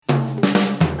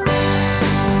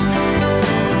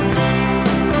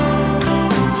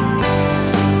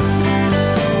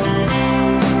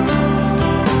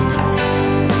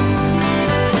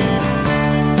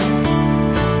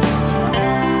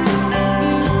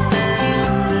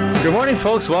Good morning,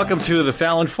 folks. Welcome to the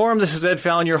Fallon Forum. This is Ed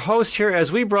Fallon, your host here as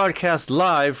we broadcast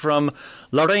live from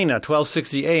La Reina,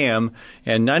 1260 AM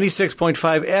and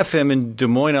 96.5 FM in Des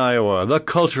Moines, Iowa, the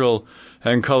cultural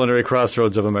and culinary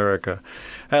crossroads of America.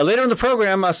 Later in the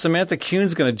program, Samantha Kuhn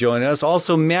is going to join us.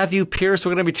 Also, Matthew Peirce.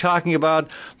 We're going to be talking about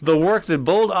the work that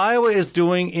Bold Iowa is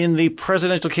doing in the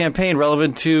presidential campaign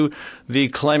relevant to the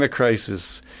climate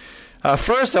crisis.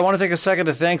 First, I want to take a second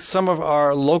to thank some of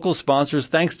our local sponsors.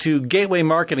 Thanks to Gateway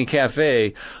Marketing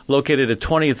Cafe, located at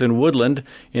 20th and Woodland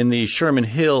in the Sherman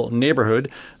Hill neighborhood.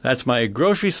 That's my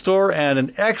grocery store and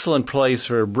an excellent place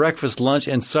for breakfast, lunch,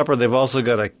 and supper. They've also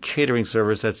got a catering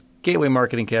service. That's Gateway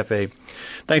Marketing Cafe.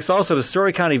 Thanks also to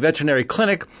Story County Veterinary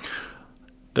Clinic.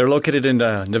 They're located in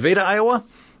Nevada, Iowa,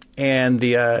 and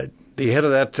the head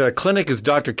of that clinic is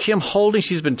Dr. Kim Holding.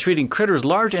 She's been treating critters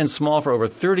large and small for over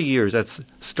 30 years. That's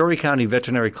Story County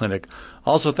Veterinary Clinic.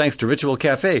 Also thanks to Ritual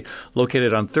Cafe,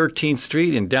 located on 13th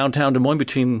Street in downtown Des Moines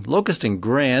between Locust and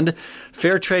Grand.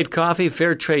 Fair trade coffee,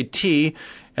 fair trade tea,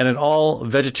 and an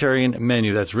all-vegetarian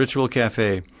menu. That's Ritual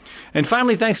Cafe. And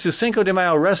finally, thanks to Cinco de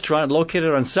Mayo Restaurant,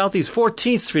 located on Southeast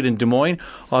 14th Street in Des Moines.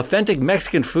 Authentic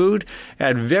Mexican food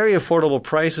at very affordable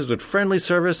prices with friendly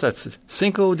service. That's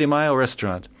Cinco de Mayo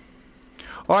Restaurant.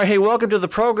 All right, hey, welcome to the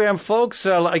program, folks.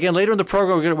 Again, later in the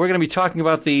program, we're going to be talking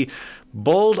about the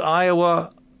Bold Iowa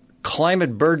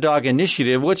Climate Bird Dog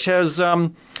Initiative, which has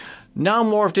now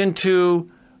morphed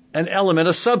into an element,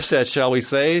 a subset, shall we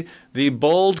say, the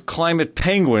Bold Climate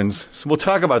Penguins. So we'll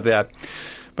talk about that.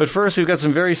 But first, we've got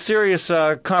some very serious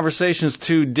conversations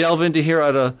to delve into here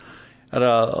at a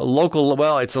local.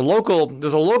 Well, there's a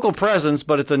local presence,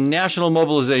 but it's a national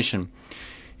mobilization.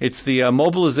 It's the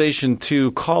mobilization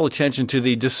to call attention to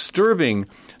the disturbing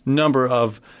number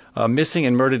of missing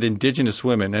and murdered Indigenous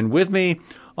women. And with me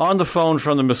on the phone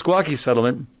from the Meskwaki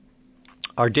settlement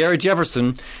are Dara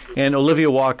Jefferson and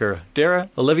Oliviah Walker. Dara,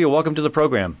 Oliviah, welcome to the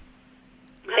program.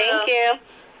 Thank you.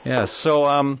 Yeah,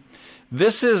 so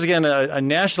this is, again, a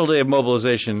national day of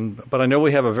mobilization, but I know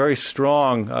we have a very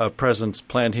strong presence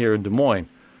planned here in Des Moines.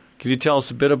 Can you tell us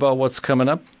a bit about what's coming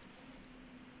up?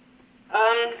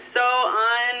 So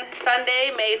on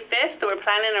Sunday, May 5th, we're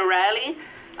planning a rally.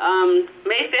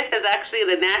 May 5th is actually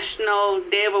the National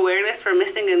Day of Awareness for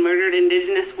Missing and Murdered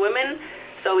Indigenous Women.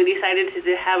 So we decided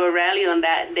to have a rally on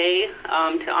that day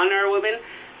to honor our women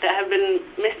that have been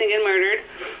missing and murdered.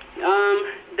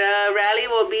 The rally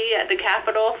will be at the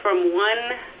Capitol from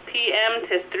 1 p.m.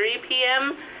 to 3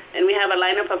 p.m., and we have a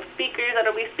lineup of speakers that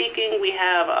will be speaking. We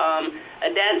have a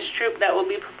dance troupe that will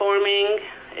be performing.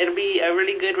 It'll be a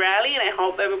really good rally, and I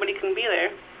hope everybody can be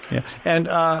there. Yeah, and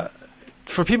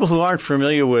for people who aren't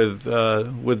familiar with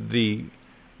the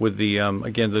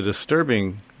again the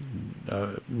disturbing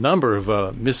number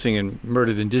of missing and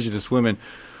murdered Indigenous women,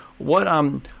 what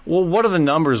are the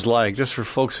numbers like? Just for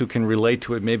folks who can relate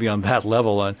to it, maybe on that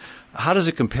level, how does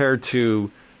it compare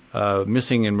to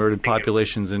missing and murdered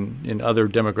populations in other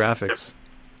demographics?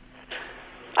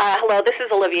 Hello, this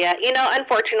is Olivia.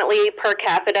 Unfortunately, per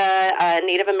capita,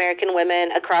 Native American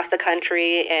women across the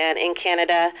country and in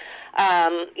Canada,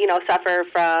 suffer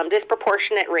from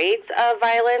disproportionate rates of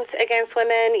violence against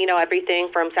women. Everything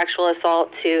from sexual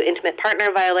assault to intimate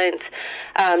partner violence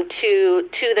to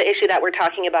the issue that we're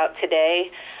talking about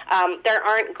today. There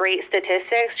aren't great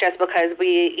statistics just because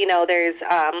there's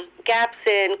gaps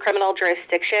in criminal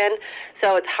jurisdiction,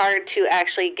 so it's hard to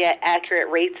actually get accurate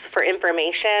rates for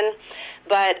information.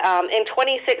 But in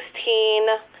 2016,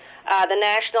 the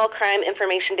National Crime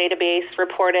Information Database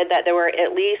reported that there were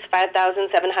at least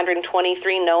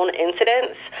 5,723 known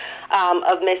incidents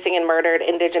of missing and murdered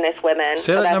Indigenous women.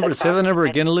 Say that number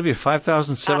again, Olivia.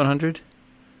 5,700.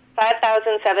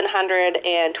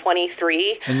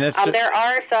 5,723. And that's there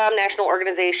are some national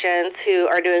organizations who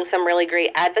are doing some really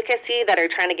great advocacy that are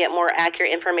trying to get more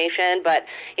accurate information. But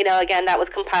again, that was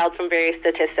compiled from various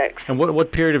statistics. And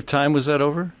what period of time was that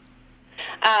over?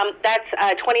 That's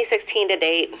 2016 to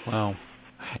date. Wow.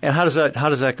 And how does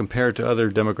that compare to other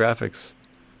demographics?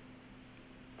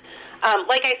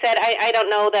 Like I said, I don't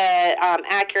know the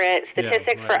accurate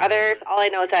statistics for others. All I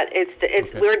know is that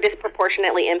we're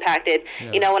disproportionately impacted.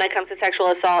 Yeah. When it comes to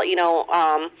sexual assault,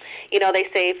 they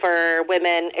say for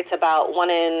women it's about 1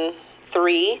 in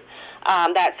 3.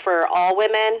 That's for all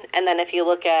women, and then if you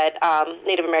look at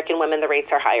Native American women, the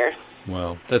rates are higher.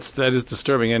 Wow, that is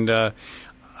disturbing. And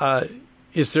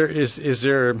is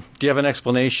there? Do you have an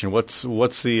explanation? What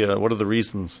are the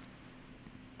reasons?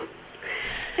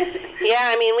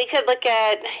 Yeah, we could look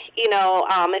at,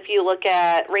 if you look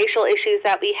at racial issues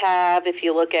that we have, if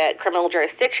you look at criminal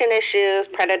jurisdiction issues,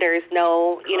 predators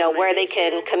know, where they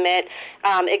can commit.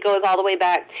 It goes all the way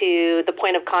back to the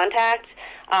point of contact.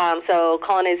 So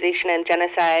colonization and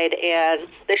genocide and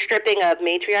the stripping of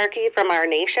matriarchy from our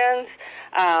nations.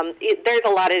 There's a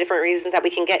lot of different reasons that we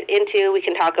can get into. We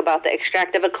can talk about the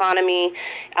extractive economy.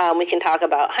 We can talk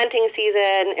about hunting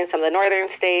season in some of the northern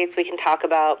states. We can talk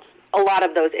about a lot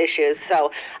of those issues.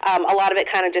 So a lot of it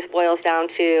kind of just boils down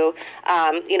to,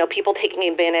 people taking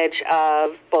advantage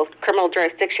of both criminal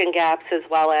jurisdiction gaps as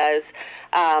well as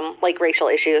racial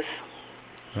issues.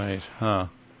 Right. Huh.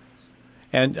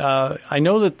 And I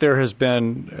know that there has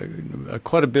been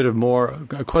quite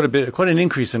an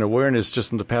increase in awareness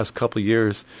just in the past couple of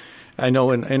years. I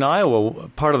know in Iowa,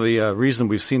 part of the reason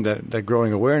we've seen that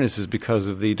growing awareness is because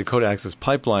of the Dakota Access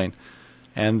Pipeline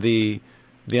and the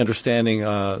understanding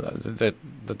that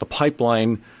the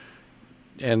pipeline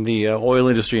and the oil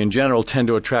industry in general tend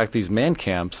to attract these man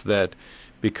camps that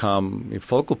become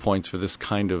focal points for this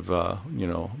kind of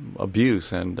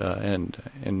abuse and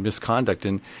misconduct.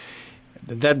 And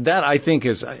that I think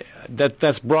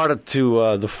that's brought it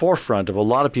to the forefront of a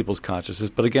lot of people's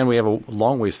consciousness. But again, we have a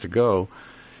long ways to go.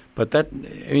 But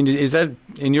is that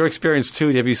in your experience too?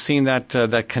 Have you seen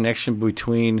that connection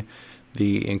between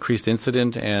the increased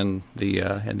incident and the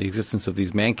existence of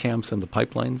these man camps and the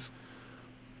pipelines?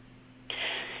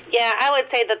 Yeah, I would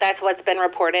say that that's what's been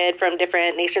reported from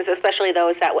different nations, especially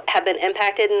those that have been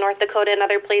impacted in North Dakota and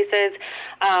other places.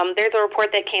 There's a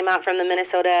report that came out from the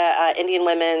Minnesota Indian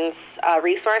Women's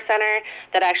Resource Center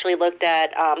that actually looked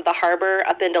at the harbor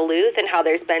up in Duluth and how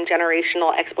there's been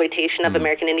generational exploitation of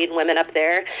American Indian women up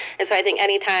there. And so I think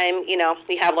anytime,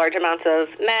 we have large amounts of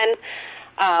men,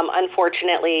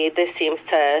 unfortunately, this seems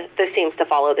to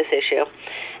follow this issue.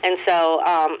 And so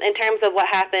in terms of what's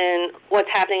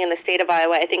happening in the state of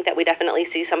Iowa, I think that we definitely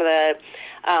see some of the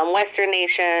western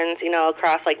nations,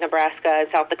 across like Nebraska and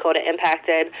South Dakota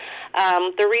impacted.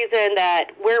 The reason that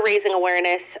we're raising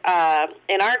awareness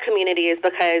in our community is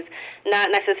because not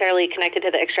necessarily connected to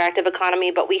the extractive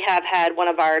economy, but we have had one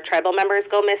of our tribal members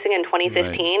go missing in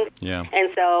 2015. Right. Yeah. And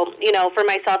so, for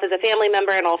myself as a family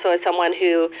member and also as someone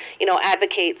who,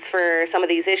 advocates for some of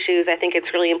these issues, I think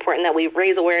it's really important that we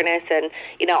raise awareness and,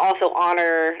 also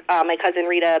honor my cousin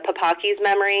Rita Papaki's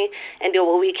memory and do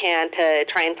what we can to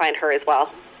try and find her as well.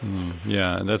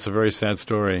 Yeah, that's a very sad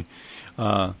story.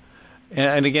 And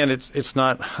again, it's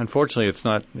not. Unfortunately, it's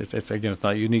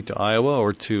not unique to Iowa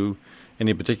or to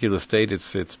any particular state.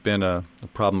 It's been a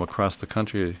problem across the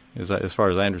country, as far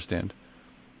as I understand.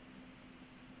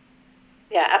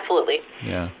 Yeah, absolutely.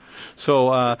 Yeah.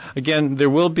 So again, there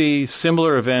will be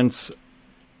similar events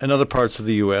in other parts of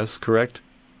the U.S., correct?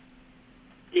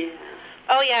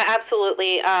 Oh, yeah,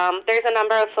 absolutely. There's a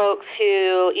number of folks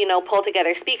who, pull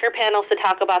together speaker panels to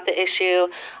talk about the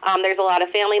issue. There's a lot of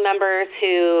family members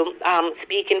who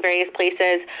speak in various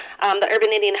places. The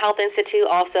Urban Indian Health Institute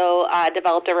also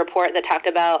developed a report that talked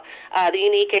about the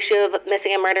unique issue of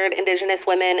missing and murdered Indigenous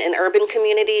women in urban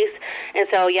communities. And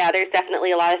so, yeah, there's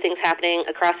definitely a lot of things happening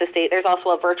across the state. There's also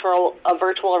a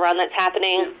virtual run that's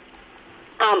happening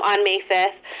on May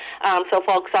 5th. So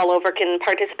folks all over can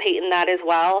participate in that as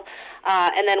well.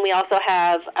 And then we also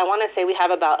have, I want to say we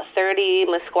have about 30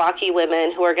 Meskwaki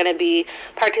women who are going to be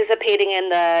participating in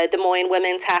the Des Moines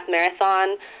Women's Half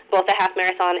Marathon, both the half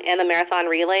marathon and the marathon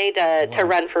relay to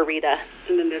run for Rita.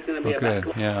 And then there's going to be a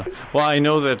basketball. Yeah. Well, I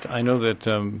know that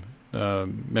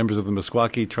members of the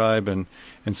Meskwaki tribe and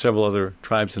several other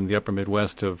tribes in the Upper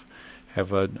Midwest have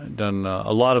done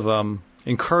a lot of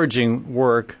encouraging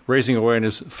work, raising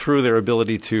awareness through their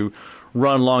ability to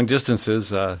run long distances.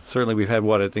 Certainly, we've had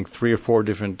 3 or 4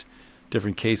 different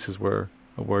cases where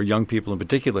young people in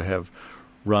particular have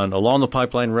run along the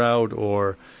pipeline route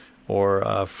or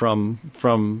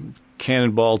from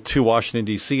Cannonball to Washington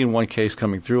D.C. in one case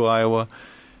coming through Iowa,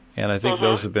 and I think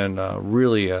those have been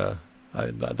really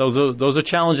those are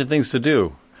challenging things to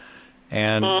do,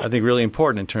 and I think really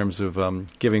important in terms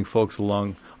of giving folks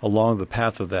along the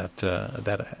path of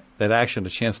that action a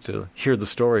chance to hear the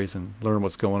stories and learn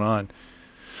what's going on.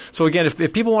 So again,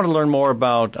 if people want to learn more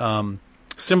about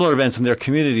similar events in their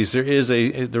communities, there is a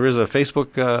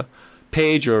Facebook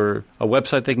page or a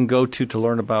website they can go to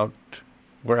learn about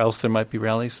where else there might be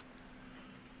rallies.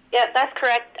 Yeah, that's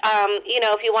correct.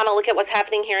 If you want to look at what's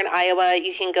happening here in Iowa,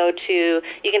 you can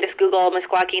just Google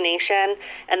Meskwaki Nation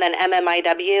and then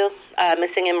MMIW,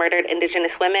 Missing and Murdered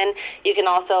Indigenous Women. You can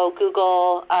also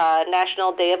Google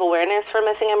National Day of Awareness for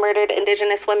Missing and Murdered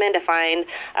Indigenous Women to find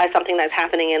something that's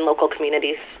happening in local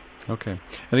communities. Okay.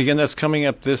 And again, that's coming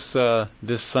up this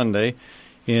Sunday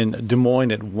in Des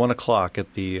Moines at 1 o'clock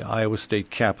at the Iowa State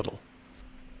Capitol.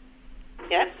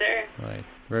 Yes, sir. Right.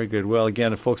 Very good. Well,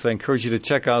 again, folks, I encourage you to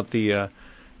check out the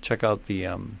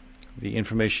the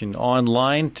information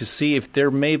online to see if there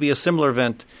may be a similar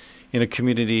event in a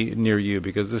community near you,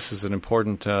 because this is an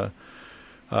important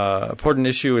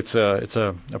issue. It's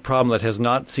a problem that has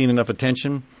not seen enough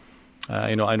attention.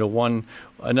 I know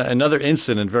another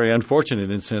incident, very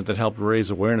unfortunate incident that helped raise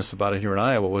awareness about it here in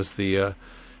Iowa was the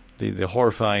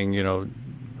horrifying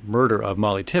murder of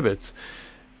Molly Tibbetts,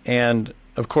 and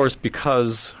of course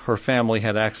because her family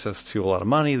had access to a lot of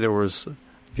money, there was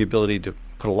the ability to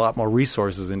put a lot more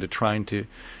resources into trying to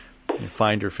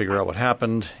find her, figure out what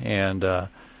happened, and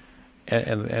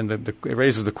it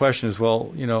raises the question as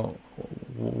well,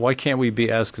 why can't we be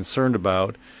as concerned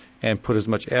about and put as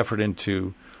much effort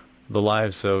into the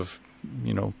lives of,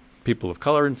 people of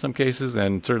color in some cases,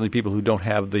 and certainly people who don't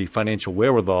have the financial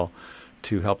wherewithal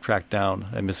to help track down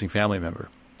a missing family member.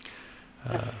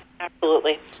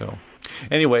 Absolutely. So,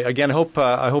 anyway, again,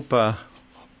 I hope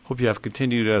you have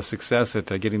continued success at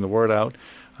getting the word out.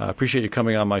 I appreciate you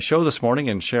coming on my show this morning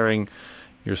and sharing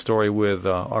your story with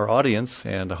our audience,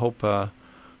 and I hope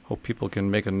people can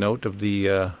make a note of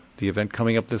the event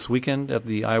coming up this weekend at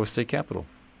the Iowa State Capitol.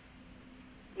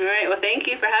 All right. Well, thank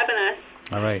you for having us.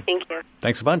 All right. Thank you.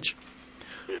 Thanks a bunch.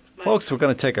 Bye. Folks, we're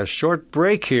going to take a short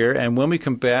break here, and when we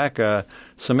come back,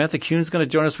 Samantha Kuhn is going to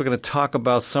join us. We're going to talk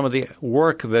about some of the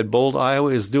work that Bold,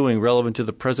 Iowa is doing relevant to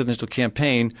the presidential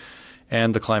campaign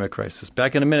and the climate crisis.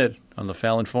 Back in a minute on the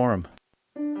Fallon Forum.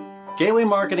 Gateway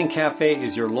Marketing Cafe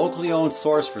is your locally owned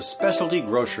source for specialty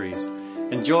groceries.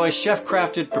 Enjoy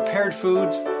chef-crafted prepared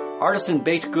foods, artisan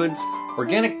baked goods,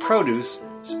 organic produce,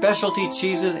 specialty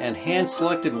cheeses, and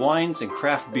hand-selected wines and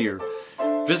craft beer.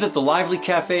 Visit the lively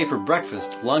cafe for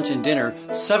breakfast, lunch, and dinner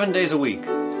 7 days a week.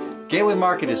 Gateway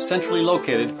Market is centrally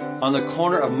located on the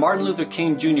corner of Martin Luther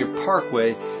King Jr.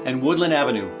 Parkway and Woodland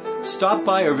Avenue. Stop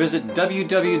by or visit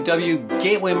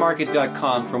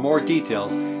www.gatewaymarket.com for more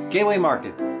details. Gateway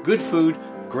Market. Good food,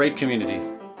 great community.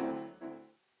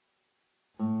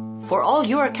 For all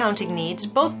your accounting needs,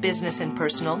 both business and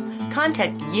personal,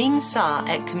 contact Ying Sa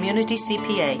at Community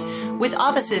CPA with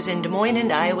offices in Des Moines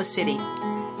and Iowa City.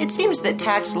 It seems that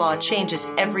tax law changes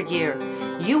every year.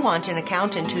 You want an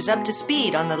accountant who's up to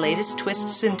speed on the latest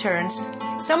twists and turns,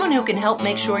 someone who can help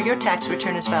make sure your tax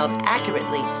return is filed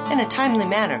accurately, in a timely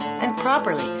manner, and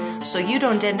properly, so you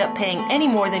don't end up paying any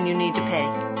more than you need to pay.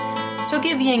 So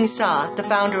give Ying Sa, the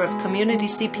founder of Community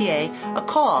CPA, a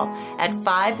call at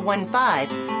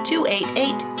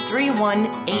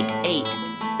 515-288-3188.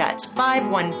 That's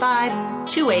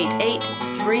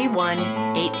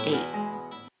 515-288-3188.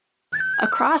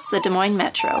 Across the Des Moines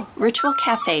Metro, Ritual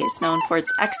Cafe is known for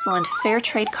its excellent fair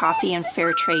trade coffee and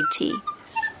fair trade tea.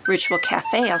 Ritual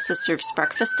Cafe also serves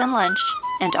breakfast and lunch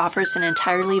and offers an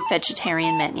entirely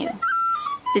vegetarian menu.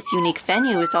 This unique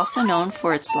venue is also known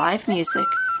for its live music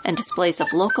and displays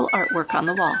of local artwork on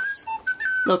the walls.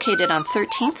 Located on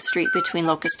 13th Street between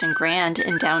Locust and Grand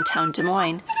in downtown Des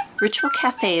Moines, Ritual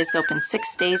Cafe is open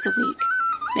 6 days a week.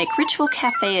 Make Ritual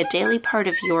Cafe a daily part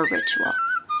of your ritual.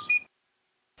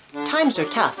 Times are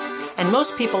tough, and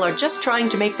most people are just trying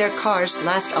to make their cars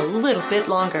last a little bit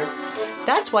longer.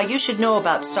 That's why you should know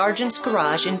about Sargent's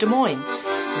Garage in Des Moines.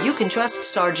 You can trust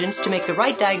Sargent's to make the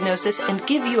right diagnosis and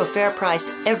give you a fair price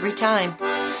every time.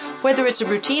 Whether it's a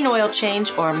routine oil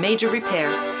change or a major repair,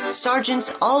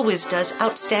 Sargent's always does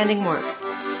outstanding work.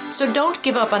 So don't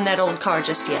give up on that old car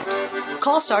just yet.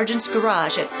 Call Sargent's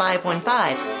Garage at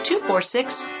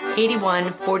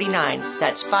 515-246-8149.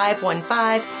 That's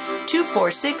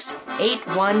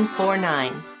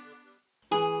 515-246-8149.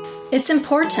 It's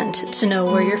important to know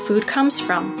where your food comes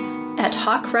from. At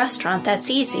Hawk Restaurant,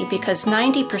 that's easy because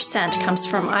 90% comes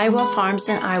from Iowa farms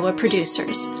and Iowa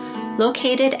producers.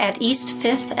 Located at East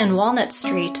 5th and Walnut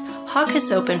Street, Hawk is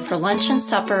open for lunch and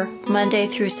supper Monday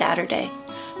through Saturday.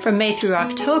 From May through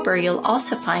October, you'll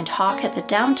also find Hawk at the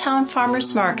Downtown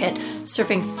Farmers Market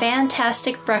serving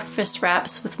fantastic breakfast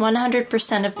wraps with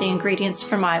 100% of the ingredients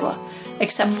from Iowa,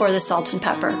 except for the salt and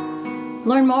pepper.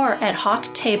 Learn more at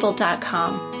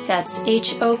hawktable.com. That's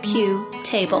HOQ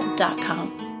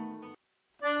table.com.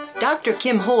 Dr.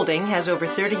 Kim Holding has over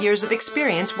 30 years of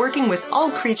experience working with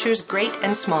all creatures great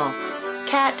and small.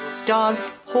 Cat, dog,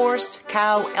 horse,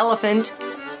 cow, elephant.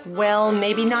 Well,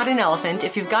 maybe not an elephant.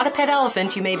 If you've got a pet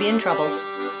elephant, you may be in trouble.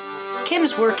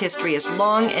 Kim's work history is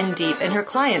long and deep, and her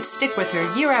clients stick with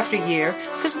her year after year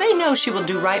because they know she will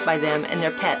do right by them and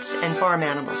their pets and farm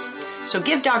animals. So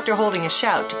give Dr. Holding a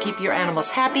shout to keep your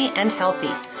animals happy and healthy.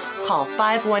 Call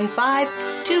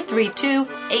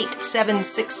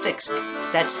 515-232-8766.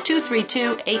 That's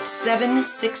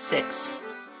 232-8766.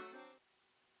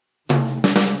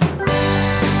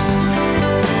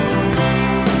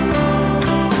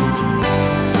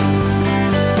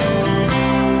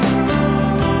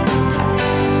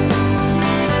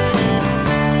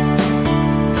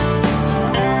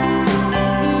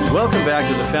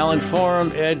 to the Fallon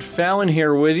Forum. Ed Fallon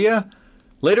here with you.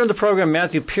 Later in the program,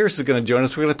 Matthew Peirce is going to join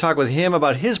us. We're going to talk with him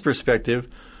about his perspective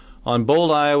on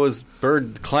Bold, Iowa's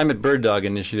climate bird dog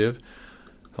initiative.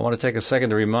 I want to take a second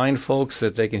to remind folks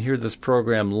that they can hear this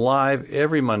program live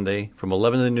every Monday from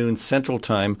 11 to noon Central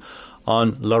Time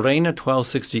on Lorena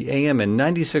 1260 AM and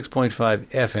 96.5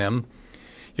 FM.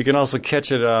 You can also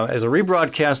catch it as a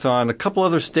rebroadcast on a couple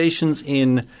other stations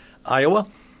in Iowa.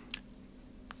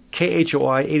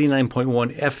 KHOI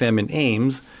 89.1 FM in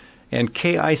Ames and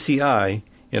KICI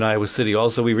in Iowa City.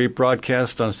 Also, we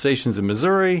rebroadcast on stations in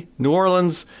Missouri, New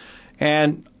Orleans,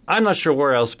 and I'm not sure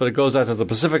where else, but it goes out to the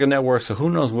Pacifica Network, so who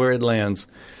knows where it lands.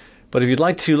 But if you'd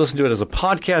like to listen to it as a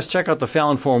podcast, check out the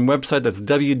Fallon Forum website. That's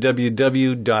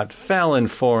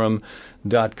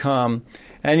www.fallonforum.com.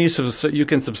 And you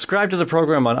can subscribe to the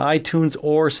program on iTunes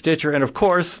or Stitcher, and, of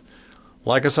course,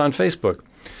 like us on Facebook.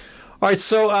 All right,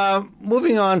 so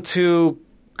moving on to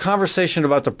conversation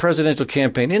about the presidential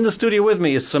campaign. In the studio with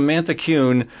me is Samantha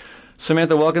Kuhn.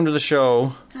 Samantha, welcome to the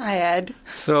show. Hi, Ed.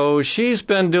 So she's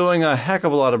been doing a heck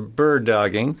of a lot of bird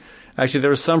dogging. Actually, there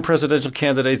are some presidential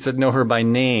candidates that know her by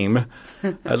name.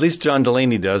 At least John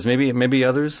Delaney does. Maybe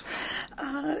others?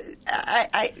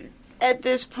 At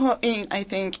this point, I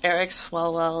think Eric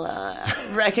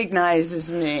Swalwell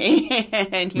recognizes me,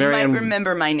 and he might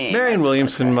remember my name. Marianne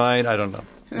Williamson might. I don't know.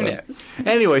 Who knows?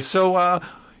 Anyway, so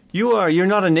you're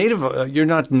not native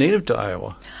to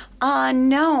Iowa.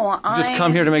 No. You just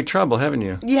come here to make trouble, haven't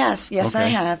you? Yes, okay. I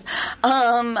have.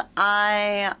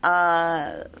 I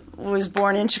was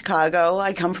born in Chicago.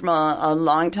 I come from a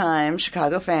long-time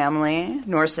Chicago family,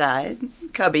 North Side,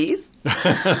 Cubbies.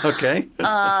 Okay.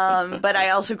 But I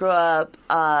also grew up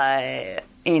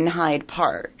in Hyde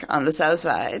Park on the South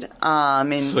Side.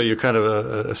 So you're kind of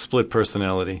a split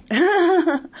personality.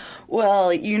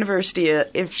 Well, University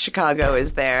of Chicago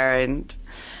is there, and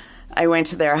I went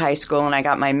to their high school, and I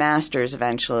got my master's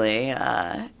eventually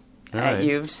at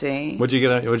U of C. What'd you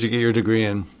get your degree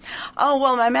in? Oh,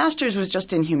 well, my master's was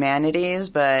just in humanities,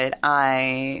 but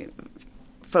I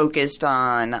focused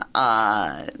on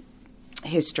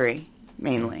history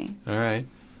mainly. All right.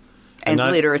 And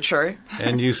literature.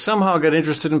 And you somehow got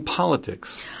interested in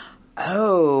politics.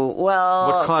 Oh, well...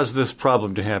 What caused this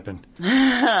problem to happen?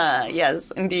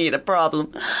 Yes, indeed, a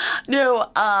problem. No,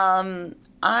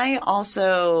 I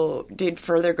also did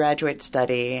further graduate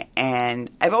study, and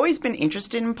I've always been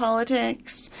interested in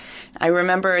politics. I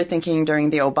remember thinking during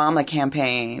the Obama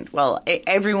campaign, well,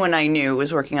 everyone I knew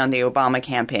was working on the Obama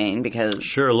campaign because...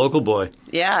 Sure, local boy.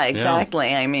 Yeah, exactly.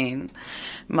 Yeah. I mean,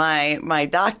 my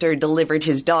doctor delivered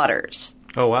his daughters.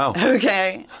 Oh, wow.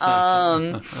 Okay.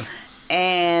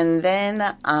 And then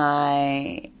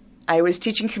I was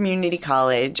teaching community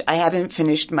college. I haven't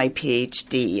finished my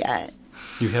PhD yet.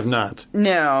 You have not?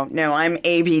 No, I'm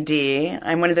ABD.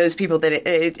 I'm one of those people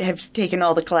that have taken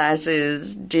all the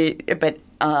classes, but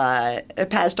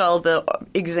passed all the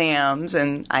exams,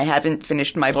 and I haven't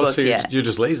finished my book yet. You're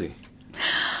just lazy.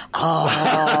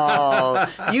 Oh,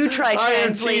 you try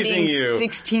translating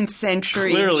 16th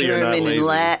century Clearly German and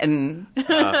Latin.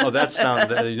 That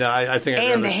sounds. I think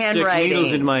I'd and the handwriting. Stick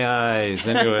needles in my eyes.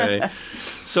 Anyway,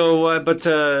 so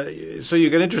you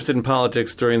got interested in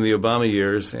politics during the Obama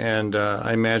years, and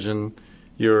I imagine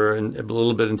you're a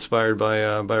little bit inspired by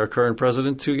our current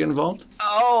president to get involved?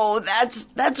 Oh,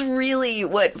 that's really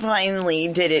what finally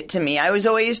did it to me. I was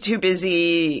always too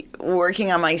busy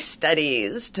working on my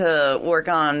studies to work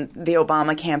on the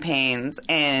Obama campaigns,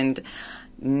 and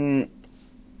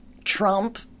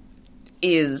Trump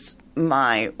is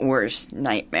my worst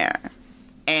nightmare.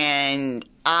 And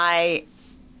I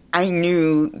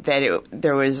knew that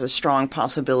there was a strong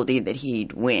possibility that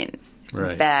he'd win.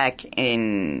 Right. Back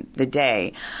in the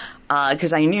day,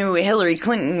 because I knew Hillary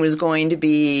Clinton was going to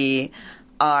be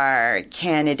our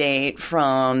candidate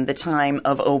from the time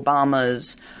of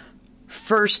Obama's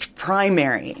first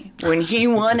primary when he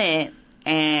won it,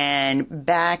 and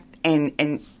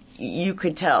you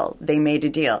could tell they made a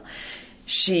deal.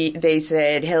 They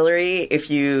said, Hillary, if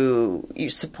you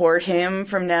support him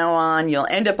from now on, you'll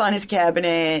end up on his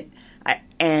cabinet,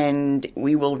 and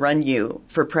we will run you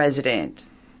for president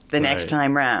the next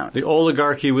time round. The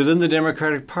oligarchy within the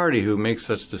Democratic Party who makes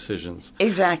such decisions.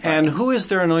 Exactly. And who is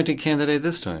their anointed candidate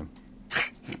this time?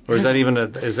 Or is that even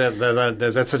is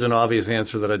that such an obvious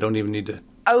answer that I don't even need to?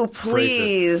 Oh,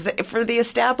 please! For the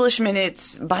establishment,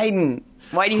 it's Biden.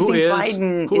 Why do you think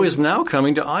Biden? Who is now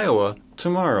coming to Iowa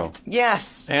tomorrow?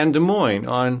 Yes. And Des Moines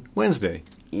on Wednesday.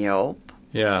 Yep.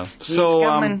 Yeah. He's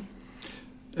coming.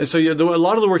 So a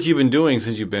lot of the work you've been doing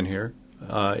since you've been here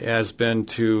has been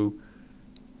to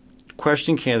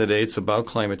question candidates about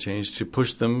climate change to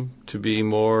push them to be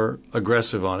more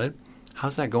aggressive on it.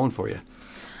 How's that going for you?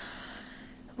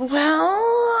 Well,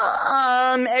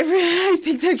 I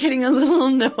think they're getting a little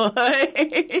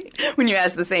annoyed when you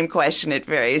ask the same question at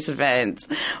various events.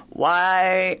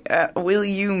 Why will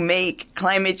you make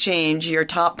climate change your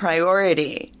top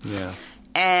priority? Yeah.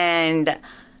 And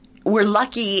we're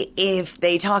lucky if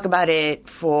they talk about it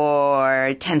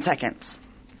for 10 seconds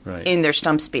in their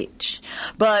stump speech.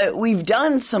 But we've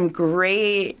done some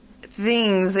great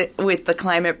things with the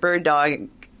Climate Bird Dog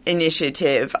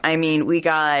initiative. I mean, we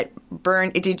got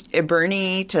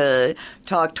Bernie to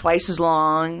talk twice as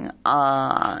long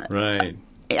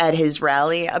at his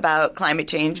rally about climate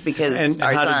change because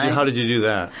how did you do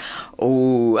that?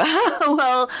 Oh,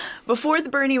 well, before the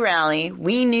Bernie rally,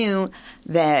 we knew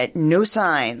that no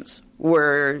signs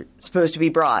were supposed to be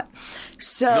brought.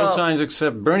 So no signs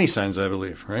except Bernie signs, I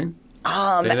believe, right?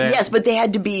 Yes, but they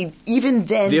had to be, even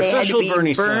then, they had to be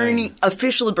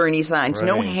official Bernie signs. Right.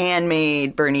 No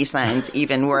handmade Bernie signs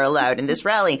even were allowed in this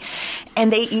rally.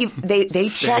 And they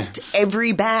checked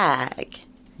every bag.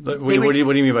 What do you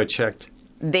mean by checked?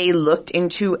 They looked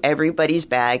into everybody's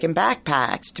bag and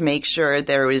backpacks to make sure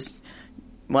there was,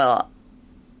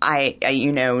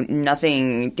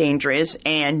 nothing dangerous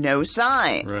and no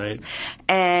signs. Right.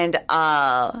 And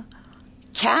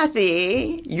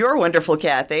Kathy, your wonderful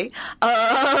Kathy,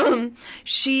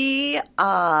 she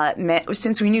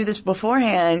since we knew this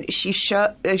beforehand, she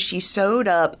sewed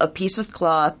up a piece of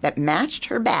cloth that matched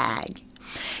her bag,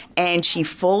 and she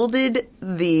folded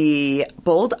the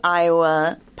Bold,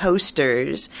 Iowa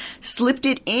posters, slipped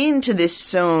it into this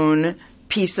sewn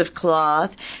piece of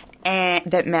cloth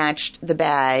that matched the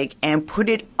bag, and put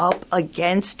it up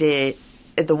against it,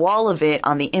 the wall of it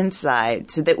on the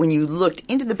inside, so that when you looked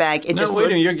into the bag, it just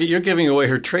looked... You're giving away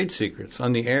her trade secrets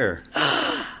on the air.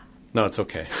 No, it's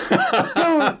okay.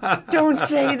 Don't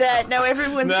say that. No,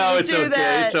 everyone's going to do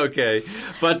that. It's okay.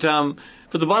 But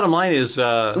the bottom line is...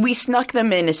 we snuck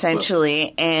them in,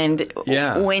 essentially, and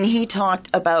when he talked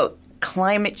about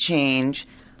climate change,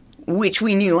 which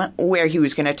we knew where he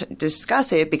was going to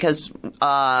discuss it because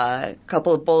a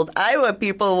couple of Bold, Iowa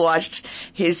people watched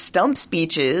his stump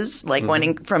speeches, like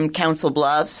one from Council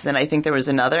Bluffs, and I think there was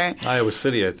another. Iowa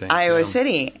City, I think. Iowa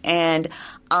City. And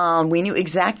we knew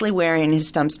exactly where in his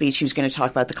stump speech he was going to talk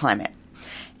about the climate.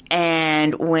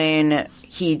 And when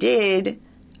he did,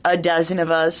 a dozen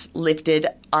of us lifted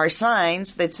our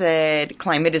signs that said,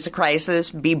 "Climate is a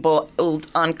crisis, be bold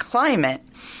on climate."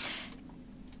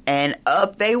 And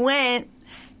up they went,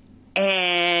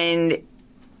 and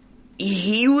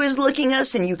he was looking at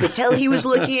us, and you could tell he was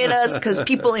looking at us because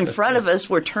people in front of us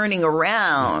were turning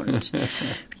around,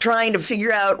 trying to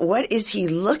figure out what is he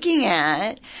looking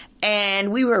at,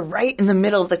 and we were right in the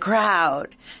middle of the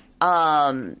crowd,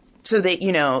 so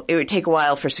that, it would take a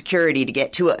while for security to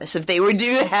get to us if they would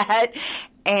do that.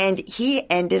 And he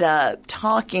ended up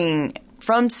talking...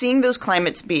 From seeing those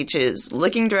climate speeches,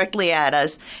 looking directly at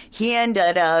us, he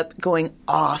ended up going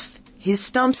off his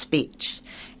stump speech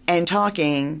and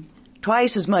talking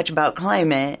twice as much about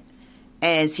climate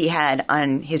as he had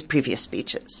on his previous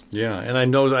speeches. Yeah, and I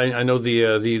know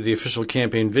the official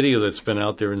campaign video that's been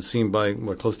out there and seen by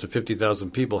close to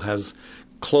 50,000 people has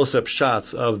close-up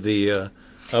shots of the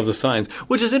signs,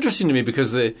 which is interesting to me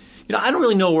because I don't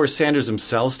really know where Sanders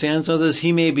himself stands on this.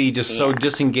 He may be just so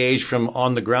disengaged from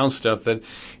on-the-ground stuff that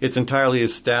it's entirely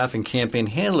his staff and campaign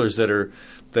handlers that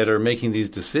are making these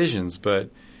decisions. But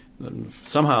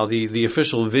somehow the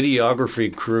official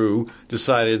videography crew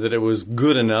decided that it was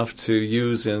good enough to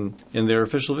use in their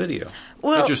official video.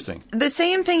 Well, interesting. The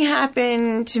same thing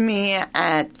happened to me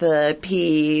at the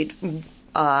Pete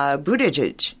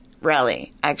Buttigieg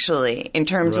rally, actually, in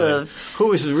terms of...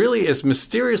 Who is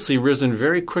mysteriously risen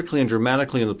very quickly and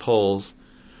dramatically in the polls.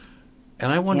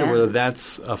 And I wonder whether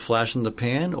that's a flash in the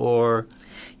pan or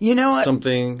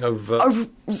something of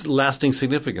lasting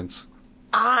significance.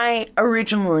 I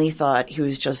originally thought he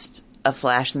was just a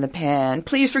flash in the pan.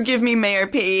 Please forgive me, Mayor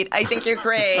Pete. I think you're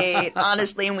great,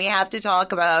 honestly, and we have to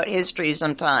talk about history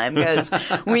sometime because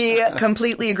we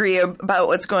completely agree about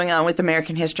what's going on with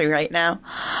American history right now,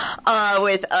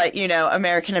 with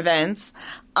American events.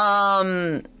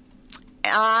 I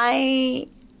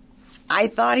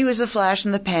thought he was a flash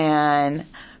in the pan,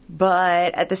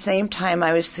 but at the same time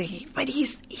I was thinking, but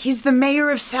he's the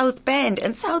mayor of South Bend,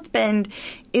 and South Bend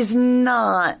is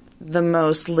not the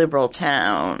most liberal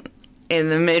town in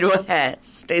the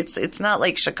Midwest. It's not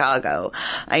like Chicago.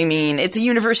 I mean, it's a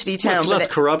university town. Well, it's less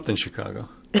corrupt than Chicago.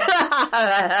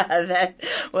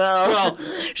 Well,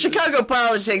 Chicago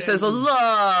politics has a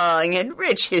long and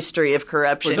rich history of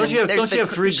corruption. Don't you have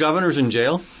 3 governors in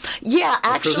jail? Yeah,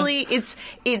 actually,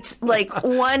 it's like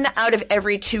 1 out of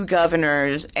every 2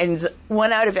 governors, and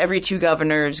 1 out of every 2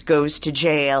 governors goes to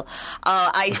jail.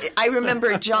 I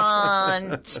remember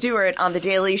Jon Stewart on The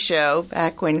Daily Show,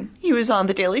 back when he was on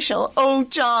The Daily Show. Oh,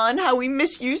 Jon, how we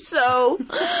miss you so.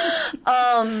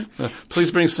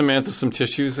 Please bring Samantha some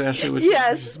tissues, Ashley.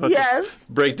 Yes.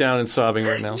 Break down and sobbing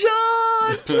right now.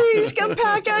 Jon, please come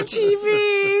back on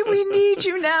TV. We need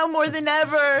you now more than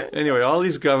ever. Anyway, all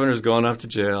these governors going off to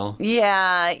jail.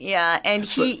 Yeah. And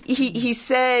he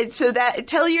said, so that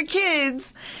tell your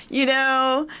kids, you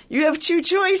have 2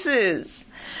 choices.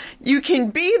 You can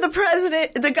be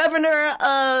the governor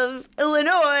of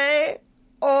Illinois,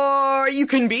 or you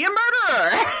can be a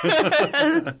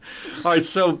murderer. All right,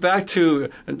 so back to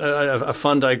a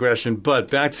fun digression, but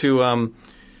back to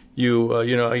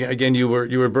again, you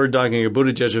were bird dogging a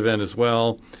Buttigieg event as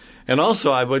well. And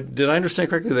also, did I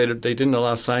understand correctly, they didn't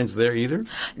allow signs there either?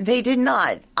 They did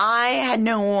not. I had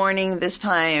no warning this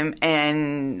time,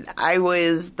 and I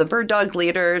was the bird dog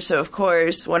leader, so of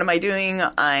course, what am I doing?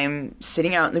 I'm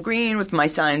sitting out in the green with my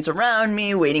signs around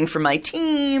me, waiting for my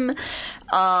team.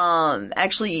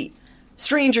 Actually,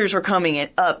 strangers were coming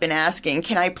up and asking,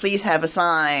 can I please have a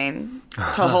sign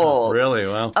to hold? Really?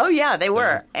 Well. Oh, yeah, they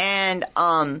were. Yeah. And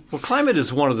well, climate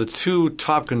is one of the 2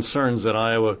 top concerns that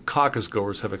Iowa caucus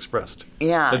goers have expressed.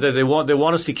 Yeah. They want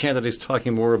to see candidates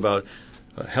talking more about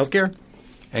healthcare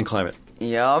and climate.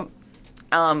 Yep.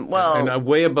 Well, and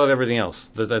way above everything else.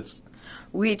 That's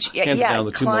hands down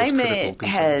the 2 most critical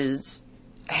concerns.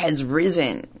 has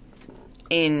risen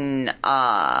in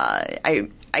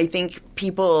I think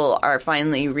people are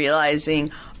finally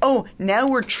realizing, now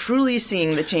we're truly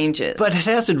seeing the changes. But it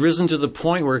hasn't risen to the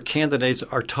point where candidates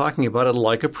are talking about it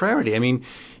like a priority. I mean,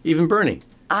 even Bernie.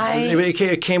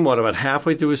 It came, about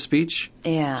halfway through his speech?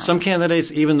 Yeah. Some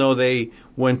candidates, even though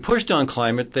when pushed on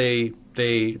climate, they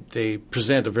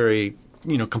present a very,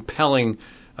 compelling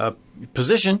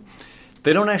position,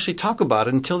 they don't actually talk about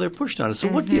it until they're pushed on it. So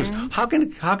what gives? How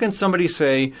can somebody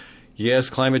say, yes,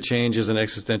 climate change is an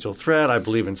existential threat. I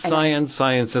believe in science.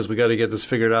 Science says we got to get this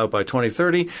figured out by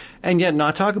 2030, and yet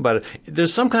not talk about it.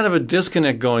 There's some kind of a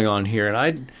disconnect going on here, and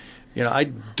I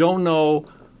don't know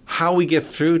how we get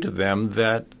through to them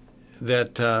that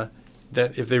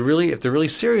if they're really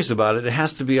serious about it, it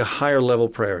has to be a higher level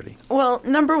priority. Well,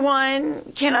 number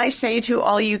one, can I say to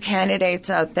all you candidates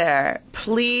out there,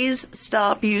 please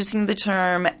stop using the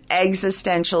term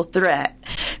existential threat,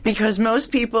 because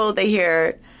most people, they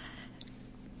hear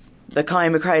the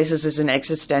climate crisis is an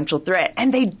existential threat,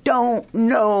 and they don't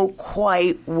know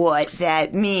quite what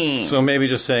that means. So maybe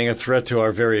just saying a threat to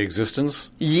our very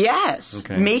existence? Yes.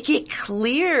 Okay. Make it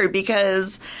clear,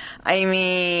 because,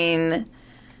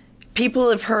 people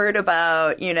have heard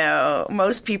about,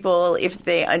 most people, if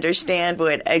they understand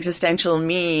what existential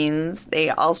means, they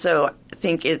also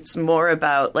think it's more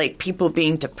about, people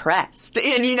being depressed.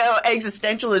 And,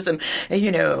 existentialism,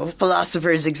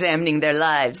 philosophers examining their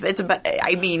lives. That's about,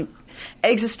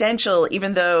 existential,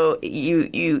 even though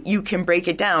you can break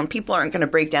it down, people aren't going to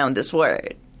break down this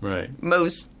word. Right.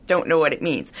 Most don't know what it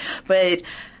means. But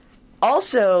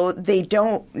also, they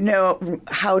don't know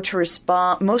how to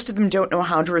respond. Most of them don't know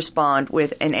how to respond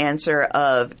with an answer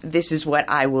of, this is what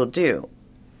I will do.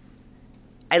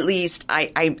 At least I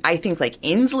think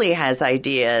Inslee has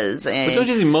ideas. But don't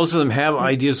you think most of them have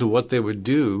ideas of what they would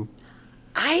do?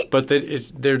 But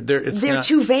they're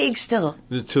too vague still.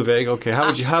 They're too vague? Okay.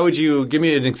 How would you give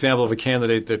me an example of a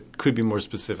candidate that could be more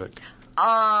specific?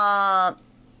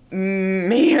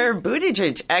 Mayor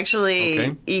Buttigieg, actually,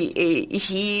 okay.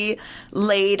 He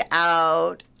laid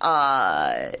out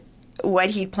what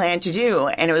he planned to do,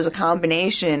 and it was a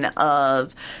combination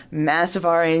of massive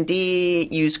R&D,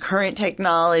 use current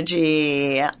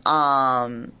technology.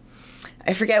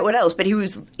 I forget what else, but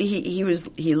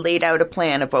he laid out a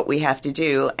plan of what we have to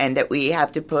do, and that we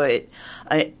have to put.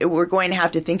 We're going to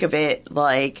have to think of it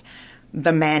like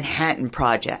the Manhattan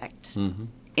Project. Mm-hmm.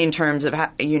 In terms of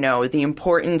how, the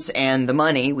importance and the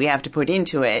money we have to put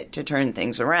into it to turn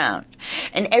things around.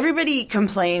 And everybody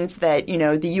complains that,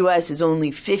 the U.S. is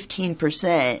only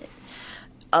 15%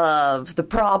 of the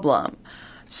problem.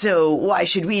 So why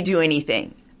should we do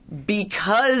anything?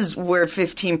 Because we're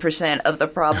 15% of the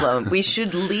problem. We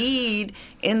should lead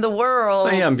in the world.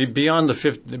 Well, yeah, beyond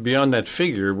that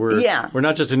figure, we're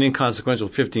not just an inconsequential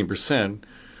 15%.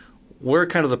 We're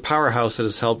kind of the powerhouse that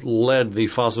has helped lead the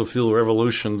fossil fuel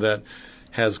revolution that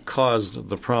has caused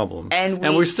the problem.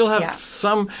 And we still have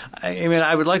some. I mean,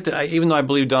 I would like to, even though I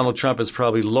believe Donald Trump has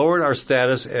probably lowered our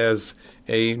status as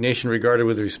a nation regarded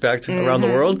with respect around the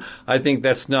world, I think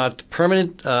that's not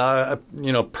permanent,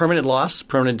 permanent loss,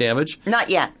 permanent damage. Not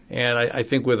yet. And I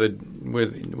think with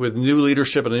new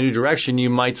leadership and a new direction, you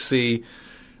might see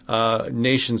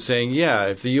nations saying, "Yeah,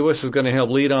 if the U.S. is going to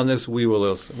help lead on this, we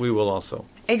will also."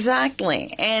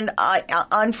 Exactly. And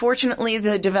unfortunately,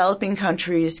 the developing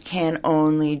countries can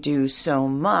only do so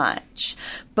much.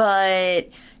 But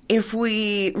if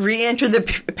we re-enter the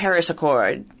Paris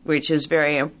Accord, which is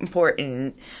very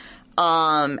important,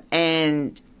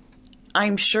 and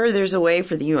I'm sure there's a way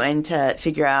for the UN to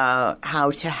figure out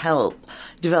how to help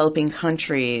developing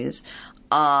countries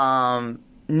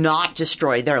not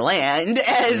destroy their land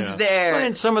as their...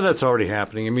 And some of that's already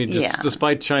happening. I mean,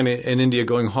 despite China and India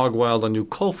going hog wild on new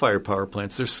coal-fired power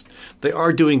plants, they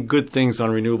are doing good things on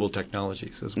renewable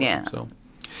technologies as well. Yeah. So,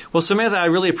 well, Samantha, I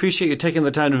really appreciate you taking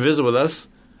the time to visit with us.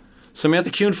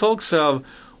 Samantha Kuhn, folks,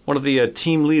 one of the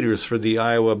team leaders for the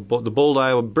Bold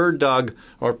Iowa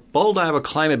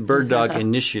Climate Bird Dog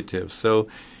Initiative. So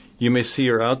you may see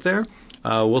her out there.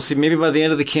 We'll see. Maybe by the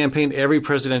end of the campaign, every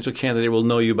presidential candidate will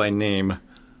know you by name.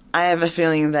 I have a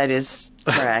feeling that is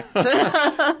correct.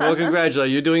 Well,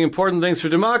 congratulations. You're doing important things for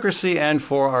democracy and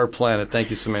for our planet. Thank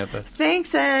you, Samantha.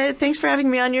 Thanks, Ed. Thanks for having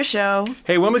me on your show.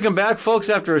 Hey, when we come back, folks,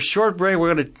 after a short break,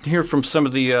 we're going to hear from some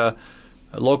of the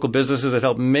local businesses that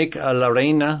help make La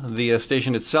Reina, the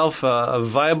station itself, a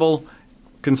viable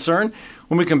concern.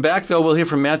 When we come back, though, we'll hear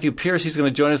from Matthew Peirce. He's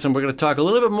going to join us, and we're going to talk a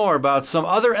little bit more about some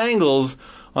other angles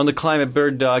on the Climate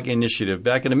Bird Dog Initiative.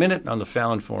 Back in a minute on the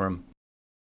Fallon Forum.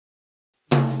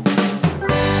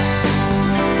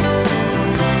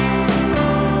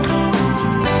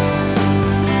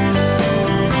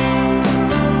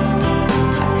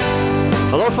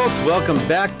 Hello, folks. Welcome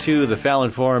back to the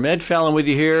Fallon Forum. Ed Fallon with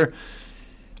you here.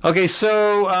 Okay,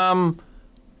 so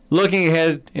looking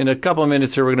ahead in a couple of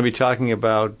minutes here, we're going to be talking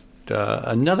about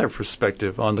another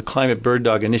perspective on the Climate Bird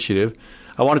Dog Initiative.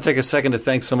 I want to take a second to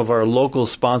thank some of our local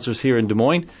sponsors here in Des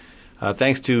Moines.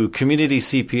 Thanks to Community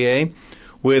CPA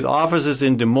with offices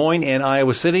in Des Moines and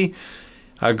Iowa City.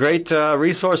 A great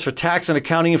resource for tax and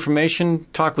accounting information.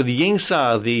 Talk with Ying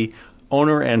Sa, the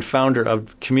owner and founder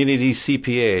of Community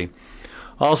CPA.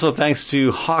 Also, thanks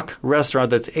to Hawk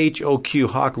Restaurant, that's H-O-Q,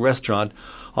 Hawk Restaurant,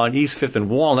 on East 5th and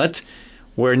Walnut,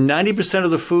 where 90% of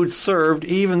the food served,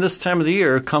 even this time of the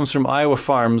year, comes from Iowa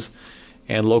farms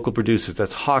and local producers.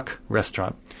 That's Hawk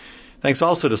Restaurant. Thanks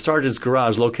also to Sergeant's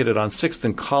Garage, located on 6th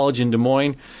and College in Des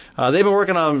Moines. They've been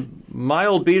working on my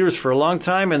old beaters for a long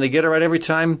time, and they get it right every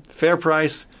time. Fair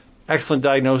price, excellent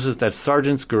diagnosis. That's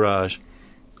Sergeant's Garage.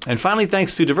 And finally,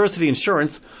 thanks to Diversity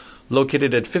Insurance,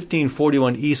 located at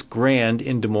 1541 East Grand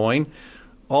in Des Moines.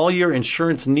 All your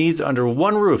insurance needs under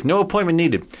one roof. No appointment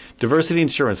needed. Diversity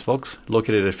Insurance, folks,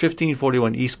 located at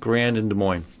 1541 East Grand in Des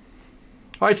Moines.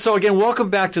 All right, so again, welcome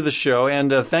back to the show,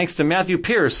 and thanks to Matthew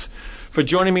Peirce for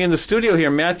joining me in the studio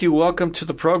here. Matthew, welcome to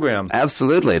the program.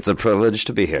 Absolutely. It's a privilege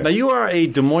to be here. Now, you are a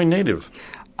Des Moines native.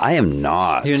 I am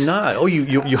not. You're not? Oh,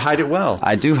 you hide it well.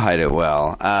 I do hide it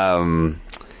well.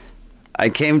 I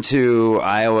came to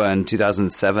Iowa in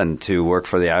 2007 to work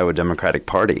for the Iowa Democratic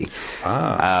Party.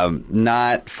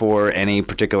 Not for any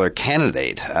particular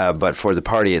candidate, but for the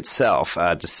party itself,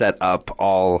 to set up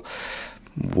at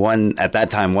that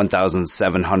time,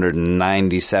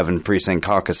 1,797 precinct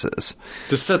caucuses.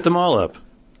 To set them all up?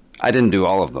 I didn't do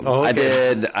all of them. Oh,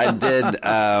 okay.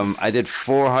 I did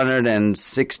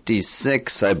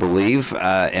 466, I believe,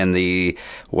 in the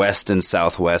west and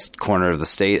southwest corner of the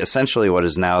state, essentially what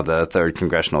is now the 3rd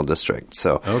Congressional District.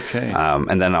 So, okay.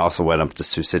 And then I also went up to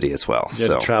Sioux City as well. You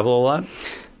had to travel a lot?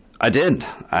 I did.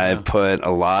 I put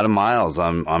a lot of miles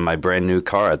on my brand new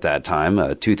car at that time,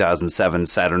 a 2007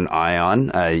 Saturn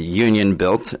Ion, union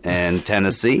built in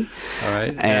Tennessee. All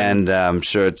right. And I'm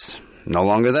sure it's no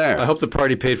longer there. I hope the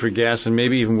party paid for gas and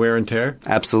maybe even wear and tear.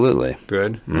 Absolutely.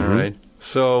 Good. Mm-hmm. All right.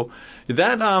 So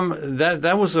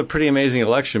that was a pretty amazing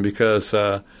election because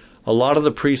a lot of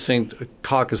the precinct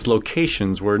caucus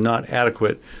locations were not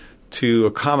adequate to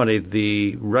accommodate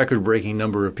the record-breaking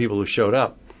number of people who showed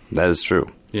up. That is true.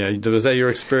 Yeah. Was that your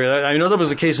experience? I know that was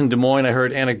the case in Des Moines. I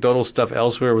heard anecdotal stuff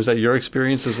elsewhere. Was that your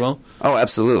experience as well? Oh,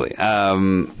 absolutely.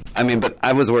 But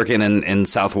I was working in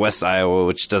southwest Iowa,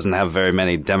 which doesn't have very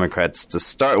many Democrats to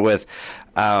start with.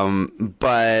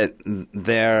 But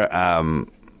there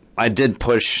I did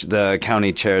push the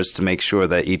county chairs to make sure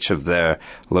that each of their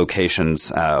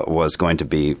locations was going to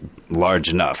be large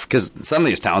enough, because some of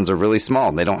these towns are really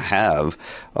small. They don't have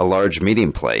a large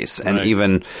meeting place, and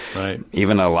even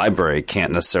a library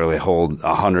can't necessarily hold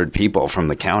 100 people from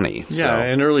the county. Yeah, so.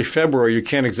 In early February, you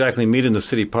can't exactly meet in the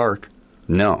city park.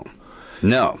 No,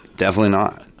 definitely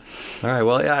not. All right,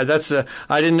 well, yeah, that's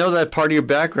I didn't know that part of your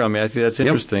background, Matthew. That's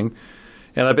interesting. Yep.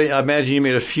 And I imagine you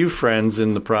made a few friends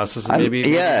in the process, and maybe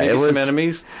some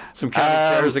enemies, some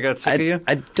county chairs that got sick of you?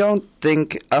 I don't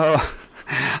think... Oh,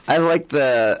 I liked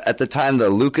at the time, the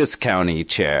Lucas County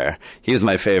chair. He was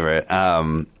my favorite.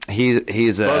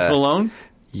 He's Buzz Malone?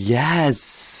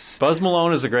 Yes. Buzz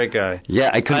Malone is a great guy. Yeah,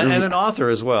 I couldn't... And an author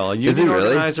as well. A union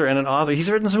organizer and an author. He's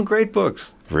written some great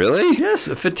books. Really? Yes,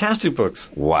 fantastic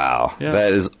books. Wow. Yeah.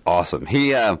 That is awesome.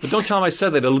 But don't tell him I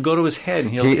said that. It'll go to his head,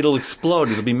 and it'll explode.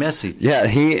 It'll be messy. Yeah,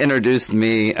 he introduced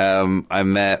me. I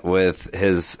met with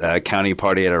his county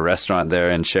party at a restaurant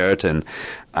there in Sheraton,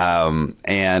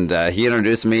 and he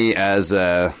introduced me as...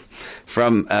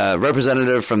 from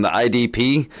representative from the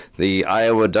IDP, the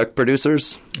Iowa Duck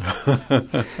Producers.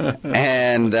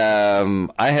 And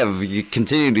I have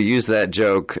continued to use that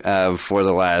joke for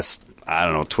the last,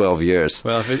 12 years.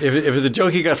 Well, if it's a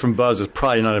joke he got from Buzz, it's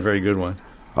probably not a very good one.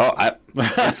 Oh,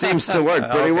 it seems to work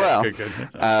pretty well. Good.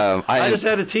 I just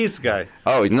had to tease the guy.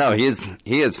 Oh, no, he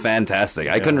is fantastic.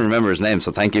 Yeah. I couldn't remember his name,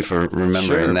 so thank you for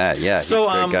remembering that. Yeah, he's a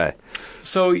great guy.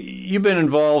 So you've been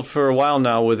involved for a while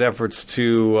now with efforts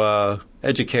to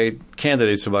educate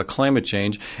candidates about climate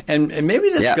change, and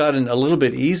maybe that's gotten a little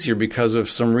bit easier because of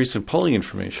some recent polling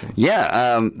information.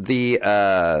 Yeah,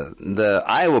 the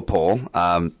Iowa poll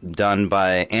done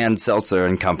by Ann Seltzer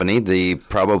and Company,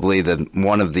 probably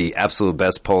one of the absolute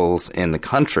best polls in the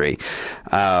country,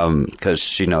 because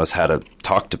she knows how to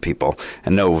talk to people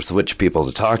and knows which people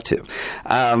to talk to.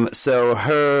 So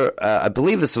her, I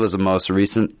believe this was the most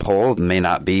recent poll, may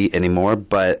not be anymore,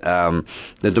 but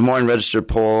the Des Moines Register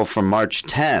poll from March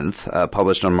 10th,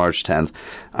 published on March 10th,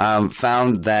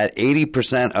 found that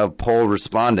 80% of poll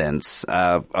respondents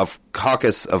of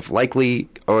likely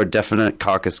or definite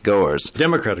caucus goers,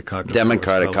 Democratic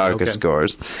caucus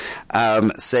goers,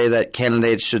 say that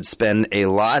candidates should spend a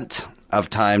lot of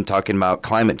time talking about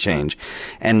climate change,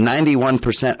 and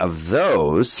 91% of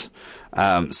those,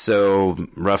 so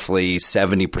roughly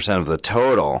 70% of the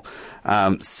total,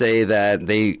 say that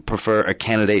they prefer a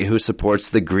candidate who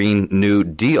supports the Green New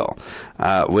Deal,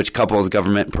 which couples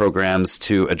government programs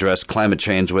to address climate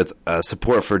change with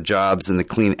support for jobs in the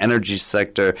clean energy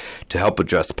sector to help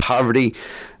address poverty.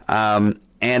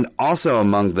 And also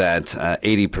among that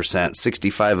 80%,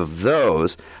 65 of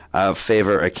those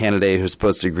favor a candidate who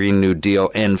supports the Green New Deal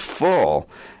in full,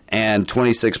 and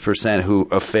 26% who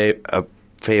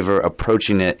favor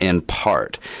approaching it in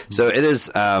part. So it is,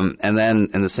 and then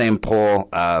in the same poll,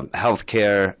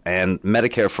 healthcare and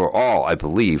Medicare for all, I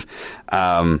believe,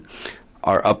 are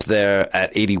up there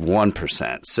at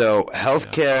 81%. So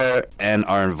healthcare and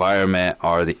our environment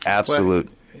are the absolute.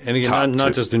 And again,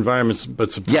 not just environments,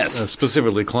 but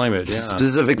specifically climate. Yeah.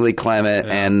 Specifically climate,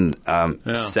 and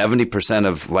 70%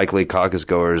 of likely caucus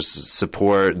goers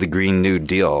support the Green New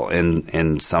Deal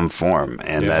in some form,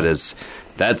 and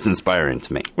that's inspiring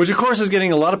to me. Which, of course, is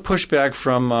getting a lot of pushback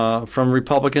from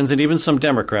Republicans and even some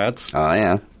Democrats. Oh,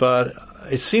 yeah. But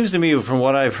it seems to me, from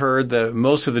what I've heard, that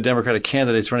most of the Democratic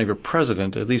candidates running for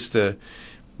president, at least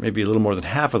maybe a little more than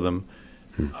half of them,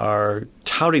 are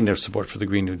touting their support for the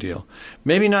Green New Deal.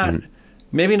 Maybe not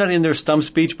in their stump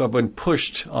speech, but when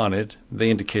pushed on it, they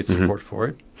indicate support for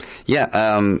it.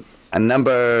 Yeah,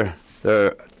 there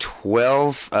are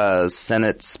 12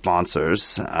 Senate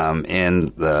sponsors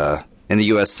in the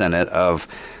U.S. Senate of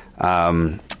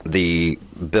the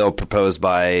bill proposed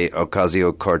by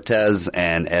Ocasio-Cortez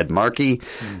and Ed Markey.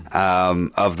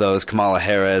 Of those, Kamala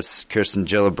Harris, Kirsten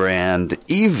Gillibrand,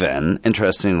 even,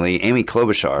 interestingly, Amy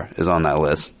Klobuchar is on that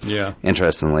list. Yeah.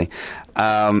 Interestingly.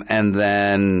 And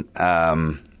then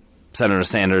Senator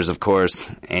Sanders, of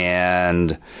course,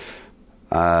 and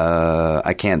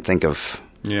I can't think of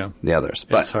the others.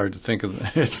 But it's hard to think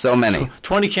of. So many.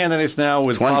 20 candidates now,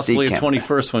 with possibly a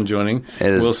 21st one joining.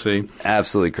 We'll see.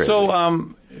 Absolutely crazy.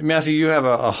 So, Matthew, you have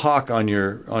a hawk on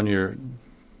your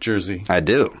jersey. I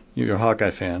do. You're a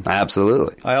Hawkeye fan.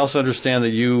 Absolutely. I also understand that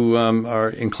you are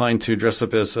inclined to dress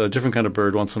up as a different kind of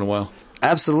bird once in a while.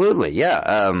 Absolutely, yeah.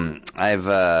 I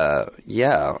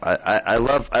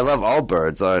love all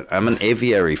birds. I'm an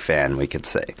aviary fan, we could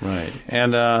say. Right,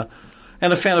 and a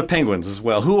fan of penguins as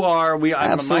well. Who are we?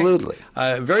 Absolutely.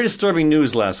 Very disturbing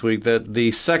news last week that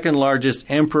the second largest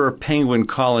emperor penguin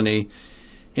colony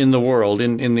in the world,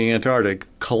 in the Antarctic,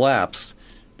 collapsed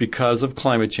because of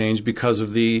climate change, because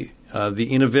of the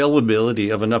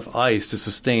inavailability of enough ice to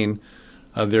sustain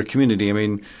their community. I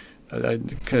mean,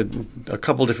 a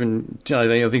couple different,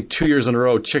 I think 2 years in a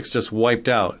row, chicks just wiped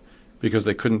out because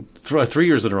they couldn't, 3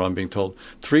 years in a row, I'm being told.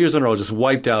 3 years in a row just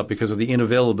wiped out because of the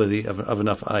inavailability of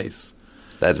enough ice.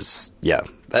 That is, yeah.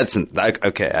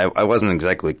 Okay. I wasn't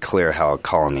exactly clear how a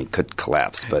colony could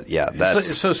collapse, but yeah,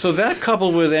 that's so that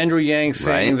coupled with Andrew Yang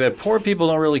saying right? that poor people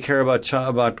don't really care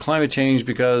about climate change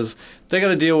because they got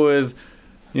to deal with,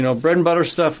 bread and butter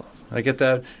stuff. I get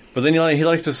that, but then he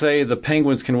likes to say the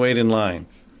penguins can wait in line.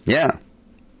 Yeah.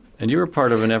 And you were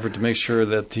part of an effort to make sure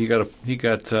that he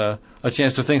got a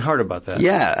chance to think hard about that.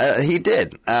 Yeah, he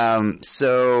did.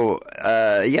 So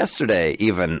yesterday,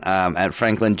 even at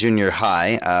Franklin Junior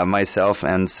High, myself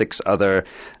and 6 other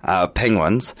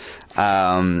penguins,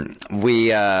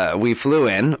 we flew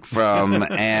in from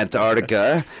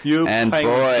Antarctica, and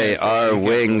boy, our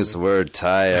wings were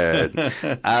tired.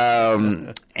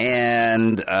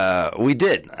 And we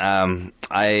did.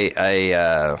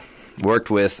 I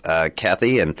worked with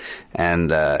Kathy and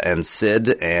Sid,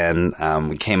 and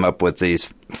we came up with these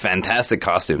fantastic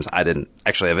costumes. I didn't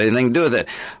actually have anything to do with it,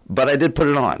 but I did put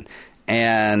it on,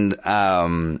 and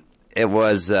it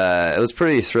was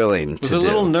pretty thrilling. Was it a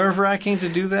little nerve-wracking to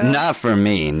do that? Not for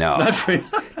me, no. Not for you.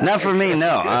 Not for me,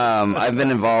 no. I've been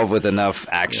involved with enough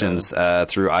actions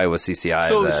through Iowa CCI.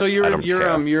 So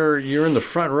you're in the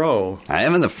front row. I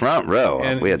am in the front row.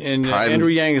 And Andrew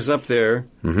Yang is up there.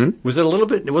 Mm-hmm. Was it a little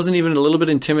bit? It wasn't even a little bit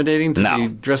intimidating to be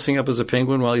dressing up as a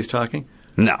penguin while he's talking?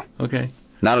 No. Okay.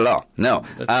 Not at all. No.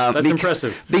 That's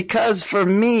impressive. Because for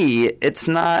me, it's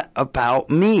not about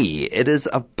me. It is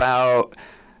about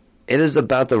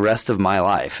the rest of my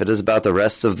life. It is about the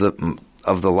rest of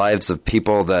the lives of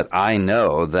people that I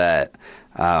know that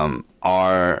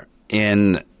are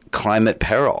in climate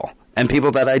peril, and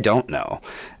people that I don't know.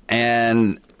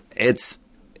 And it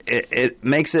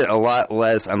makes it I'm a lot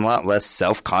less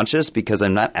self-conscious because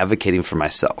I'm not advocating for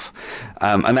myself.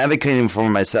 I'm advocating for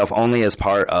myself only as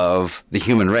part of the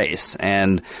human race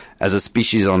and as a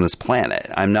species on this planet.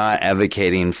 I'm not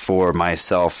advocating for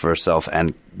myself for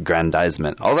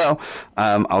self-aggrandizement. Although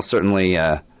I'll certainly,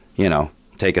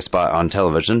 take a spot on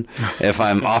television if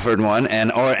I'm offered one,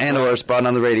 or a spot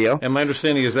on the radio. And my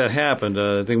understanding is that happened.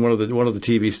 I think one of the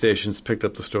TV stations picked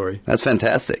up the story. That's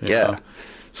fantastic. Yeah.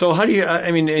 So how do you?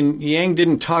 And Yang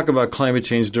didn't talk about climate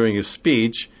change during his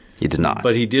speech. He did not,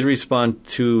 but he did respond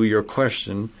to your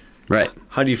question. Right.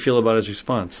 How do you feel about his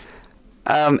response?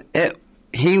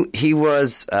 He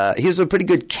was a pretty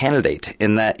good candidate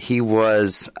in that he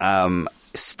was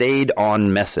stayed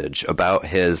on message about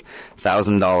his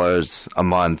 $1,000 a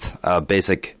month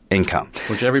basic income,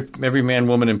 which every man,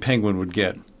 woman, and penguin would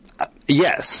get.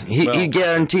 Yes, he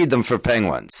guaranteed them for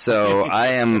penguins. So I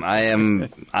am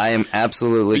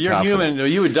absolutely. But you're confident.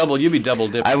 Human. You'd be double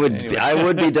dipping. I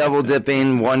would be double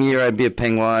dipping. 1 year I'd be a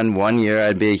penguin. 1 year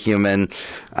I'd be a human.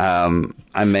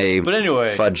 I may, but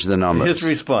anyway, fudge the numbers. His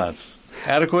response: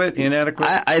 adequate, inadequate.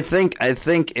 I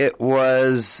think it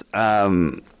was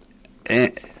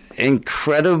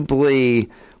incredibly,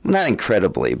 not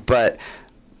incredibly, but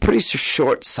pretty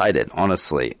short-sighted,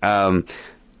 honestly.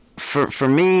 For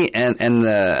me,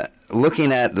 and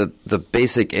looking at the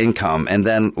basic income, and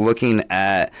then looking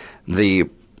at the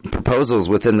proposals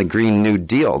within the Green New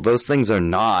Deal, those things are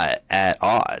not at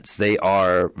odds. They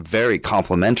are very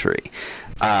complementary,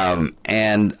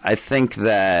 and I think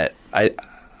that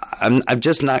I'm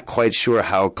just not quite sure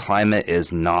how climate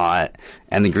is not,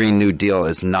 and the Green New Deal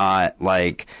is not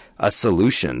like a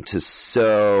solution to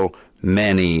so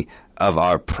many of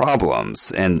our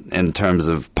problems in terms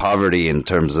of poverty, in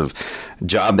terms of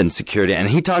job insecurity. And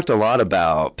he talked a lot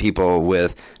about people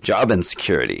with job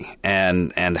insecurity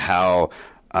and how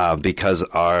because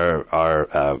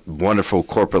our wonderful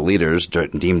corporate leaders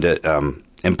deemed it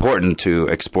important to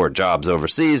export jobs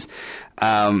overseas,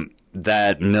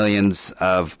 that millions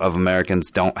of Americans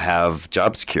don't have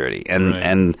job security.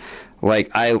 And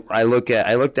like I looked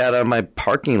out on my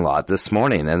parking lot this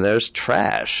morning and there's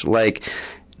trash. Like,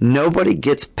 nobody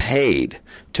gets paid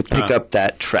to pick up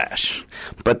that trash,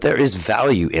 but there is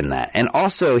value in that. And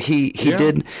also, he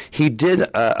did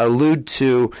allude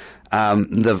to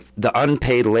the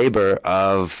unpaid labor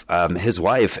of his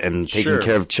wife and taking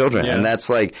care of children, and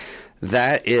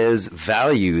that is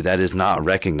value that is not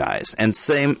recognized. And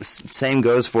same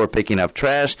goes for picking up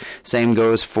trash. Same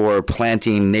goes for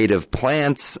planting native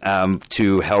plants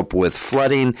to help with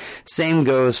flooding. Same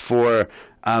goes for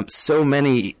so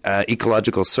many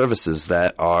ecological services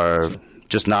that are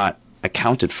just not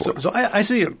accounted for. So I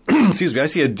see, excuse me, I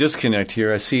see a disconnect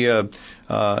here. I see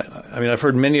I've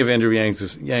heard many of Andrew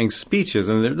Yang's speeches,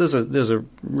 and there's a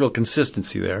real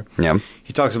consistency there. Yeah.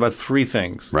 He talks about three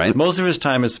things. Right. Most of his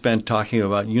time is spent talking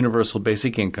about universal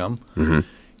basic income,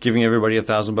 giving everybody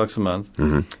 $1,000 a month.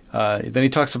 Then he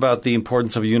talks about the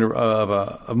importance of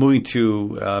moving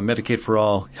to Medicaid for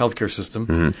all healthcare system,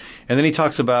 and then he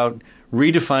talks about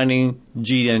redefining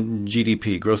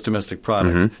GDP, gross domestic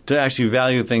product, to actually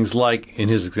value things like, in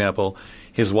his example,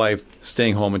 his wife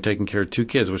staying home and taking care of two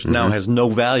kids, which now has no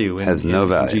value in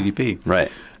GDP.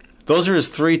 Right. Those are his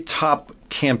three top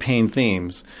campaign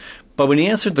themes. But when he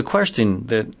answered the question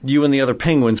that you and the other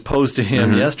penguins posed to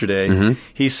him yesterday,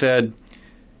 he said,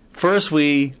 first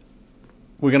we're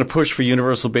going to push for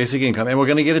universal basic income, and we're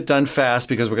going to get it done fast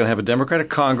because we're going to have a Democratic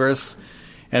Congress.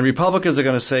 And Republicans are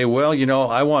going to say, well,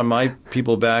 I want my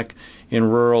people back in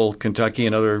rural Kentucky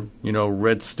and other,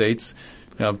 red states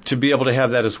to be able to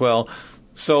have that as well.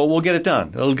 So we'll get it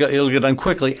done. It'll get done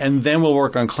quickly, and then we'll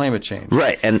work on climate change.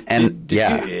 Right.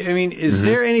 Is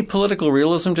there any political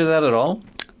realism to that at all?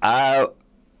 I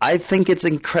think it's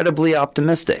incredibly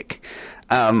optimistic.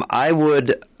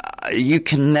 You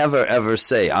can never ever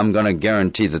say I'm going to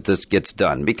guarantee that this gets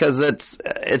done because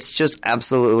it's just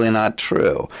absolutely not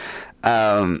true.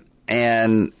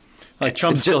 And like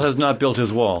Trump still has not built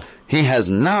his wall. He has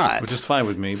not, which is fine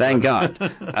with me. Thank God.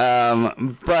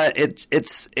 But it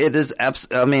is.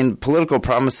 I mean, political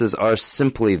promises are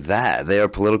simply that. They are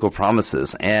political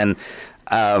promises, and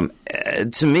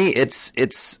to me,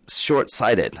 it's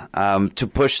short-sighted to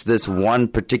push this one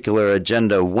particular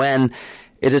agenda when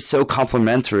it is so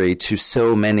complementary to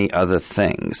so many other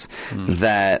things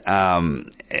that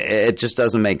it just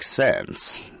doesn't make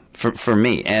sense. For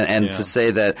me, and to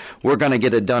say that we're going to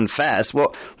get it done fast.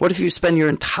 Well, what if you spend your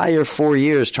entire 4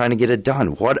 years trying to get it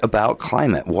done? What about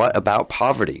climate? What about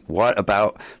poverty? What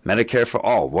about Medicare for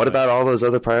all? What about all those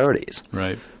other priorities?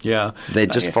 Right. Yeah. They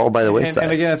just fall by the wayside.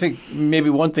 And again, I think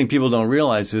maybe one thing people don't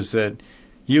realize is that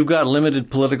you've got limited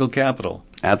political capital.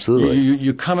 Absolutely.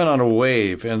 You come in on a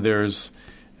wave, and there's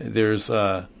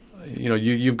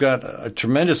you've got a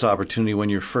tremendous opportunity when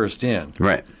you're first in.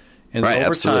 Right. And over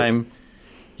absolutely. time,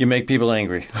 you make people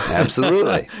angry.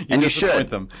 Absolutely. You should.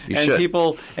 Them.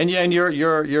 People and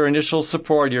your initial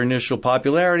support, your initial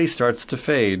popularity starts to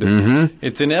fade.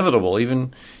 It's inevitable.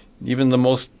 Even the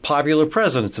most popular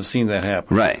presidents have seen that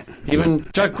happen. Right. Even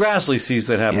Chuck Grassley sees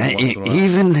that happen once in a while.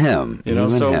 Even him.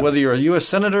 Whether you're a U.S.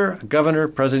 senator, governor,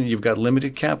 president, you've got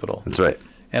limited capital. That's right.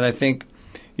 And I think,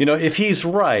 if he's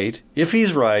right,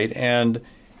 and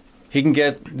he can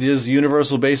get his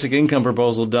universal basic income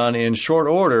proposal done in short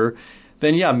order,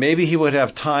 then maybe he would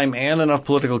have time and enough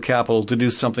political capital to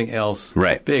do something else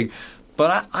big.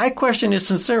 But I question his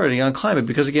sincerity on climate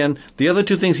because, again, the other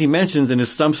two things he mentions in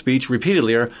his stump speech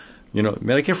repeatedly are,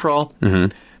 Medicare for all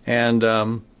and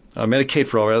Medicaid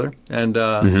for all, rather,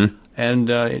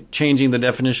 and changing the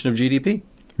definition of GDP.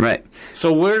 Right.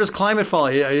 So where does climate fall?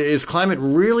 Is climate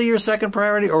really your second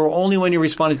priority, or only when you're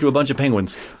responding to a bunch of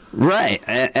penguins? Right.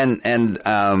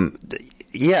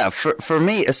 Yeah, for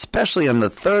me, especially on the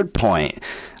third point,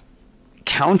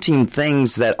 counting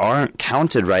things that aren't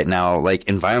counted right now, like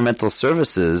environmental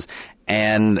services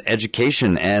and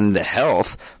education and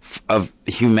health of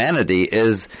humanity,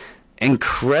 is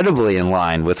incredibly in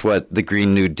line with what the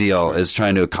Green New Deal is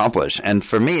trying to accomplish. And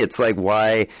for me, it's like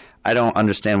why I don't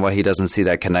understand why he doesn't see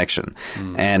that connection.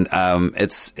 And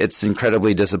it's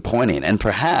incredibly disappointing. And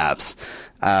perhaps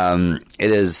it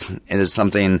is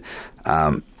something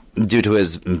due to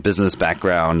his business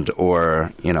background,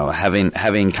 or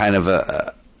having kind of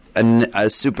a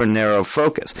super narrow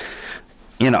focus.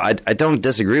 I don't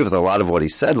disagree with a lot of what he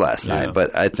said last night,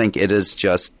 but I think it is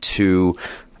just too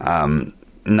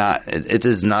it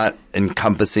is not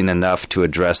encompassing enough to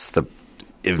address the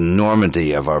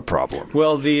enormity of our problem.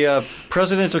 Well, the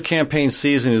presidential campaign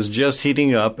season is just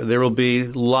heating up. There will be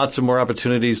lots of more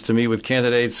opportunities to meet with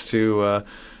candidates to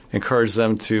encourage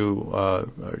them to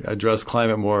address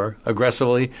climate more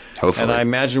aggressively. Hopefully. And I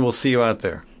imagine we'll see you out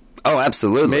there. Oh,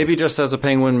 absolutely. Maybe just as a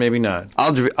penguin, maybe not.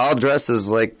 I'll dress as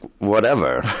like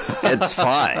whatever. It's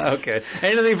fine. Okay.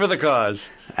 Anything for the cause.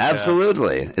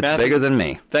 Absolutely. It's Matthew, bigger than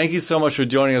me. Thank you so much for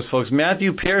joining us, folks.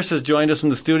 Matthew Peirce has joined us in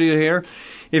the studio here.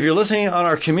 If you're listening on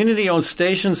our community-owned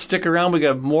station, stick around. We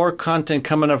got more content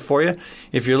coming up for you.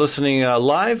 If you're listening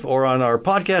live or on our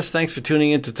podcast, thanks for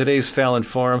tuning in to today's Fallon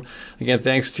Forum. Again,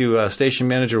 thanks to station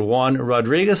manager Juan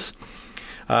Rodriguez.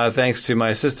 Thanks to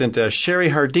my assistant Sherry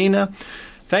Hardina.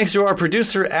 Thanks to our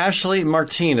producer Ashley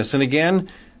Martinez. And again,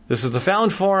 This is the Fallon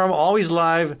Forum, always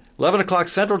live, 11 o'clock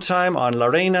Central Time on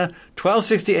Lorena,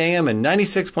 1260 AM and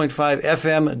 96.5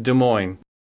 FM, Des Moines.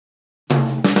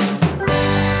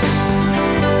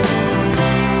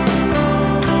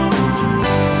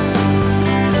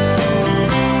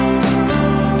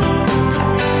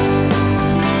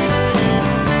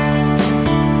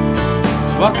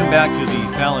 Welcome back to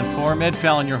the Fallon Forum. Ed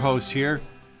Fallon, your host here.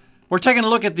 We're taking a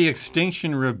look at the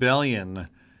Extinction Rebellion,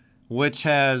 which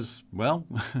has, well,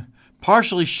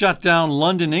 partially shut down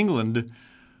London, England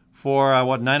for,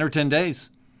 9 or 10 days.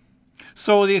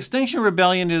 So the Extinction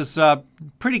Rebellion is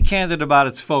pretty candid about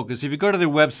its focus. If you go to their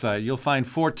website, you'll find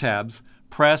 4 tabs: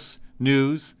 Press,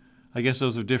 News, I guess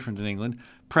those are different in England,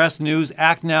 Press, News,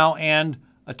 Act Now, and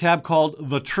a tab called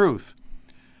The Truth.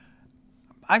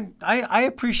 I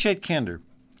appreciate candor.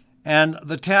 And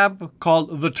the tab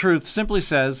called The Truth simply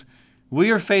says, we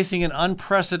are facing an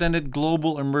unprecedented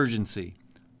global emergency.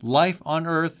 Life on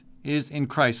Earth is in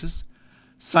crisis.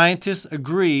 Scientists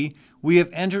agree we have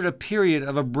entered a period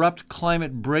of abrupt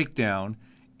climate breakdown,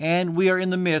 and we are in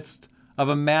the midst of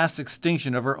a mass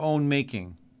extinction of our own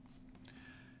making.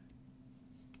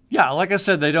 Yeah, like I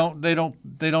said, they don't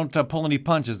pull any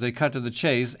punches. They cut to the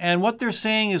chase. And what they're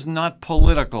saying is not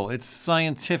political. It's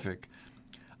scientific.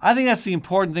 I think that's the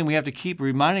important thing we have to keep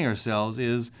reminding ourselves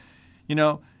is,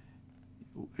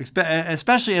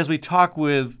 especially as we talk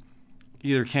with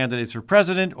either candidates for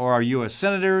president or our U.S.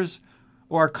 senators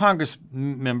or our Congress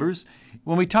members,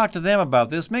 when we talk to them about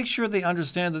this, make sure they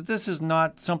understand that this is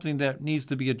not something that needs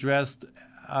to be addressed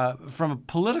from a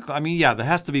political. There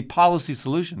has to be policy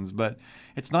solutions, but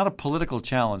it's not a political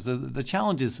challenge. The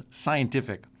challenge is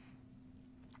scientific.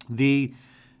 The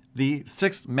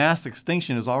sixth mass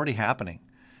extinction is already happening.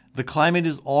 The climate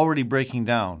is already breaking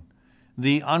down.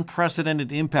 The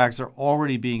unprecedented impacts are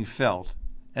already being felt,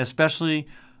 especially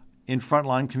in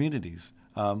frontline communities,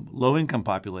 low-income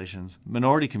populations,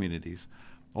 minority communities,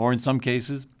 or in some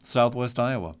cases, Southwest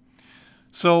Iowa.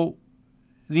 So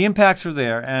the impacts are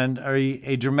there, and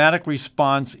a dramatic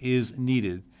response is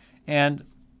needed. And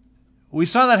we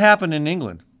saw that happen in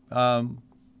England.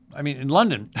 In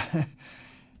London.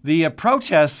 The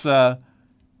protests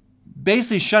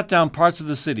basically shut down parts of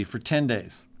the city for 10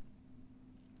 days.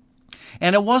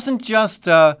 And it wasn't just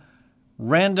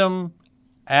random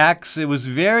acts. It was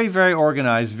very, very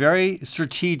organized, very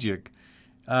strategic,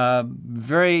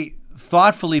 very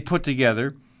thoughtfully put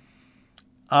together,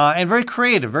 and very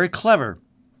creative, very clever,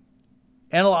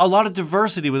 and a lot of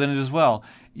diversity within it as well.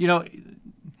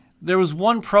 There was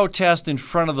one protest in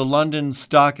front of the London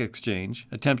Stock Exchange,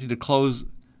 attempting to close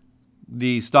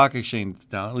the stock exchange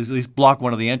down, at least block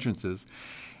one of the entrances.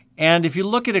 And if you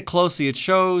look at it closely, it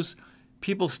shows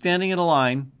people standing in a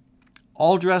line,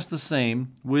 all dressed the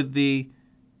same, with the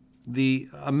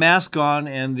mask on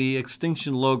and the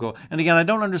Extinction logo. And again, I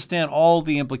don't understand all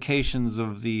the implications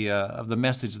of the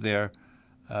message there.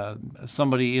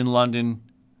 Somebody in London,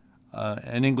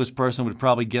 an English person, would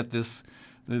probably get this.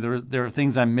 There are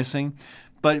things I'm missing.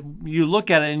 But you look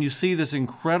at it and you see this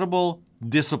incredible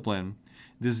discipline,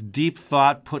 this deep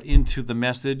thought put into the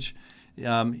message.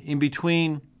 In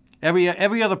between,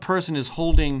 every other person is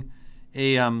holding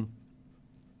an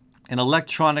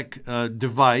electronic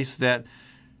device that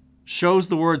shows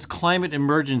the words "climate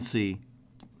emergency"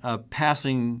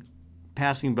 passing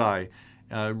by.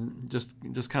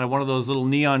 Just kind of one of those little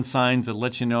neon signs that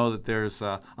lets you know that there's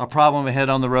a problem ahead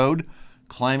on the road.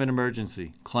 Climate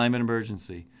emergency. Climate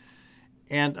emergency.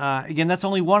 And again, that's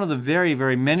only one of the very,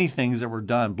 very many things that were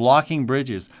done. Blocking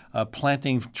bridges,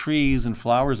 planting trees and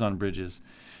flowers on bridges.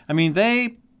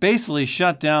 They basically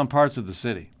shut down parts of the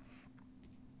city.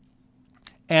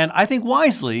 And I think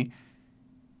wisely,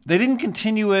 they didn't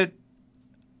continue it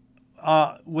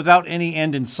without any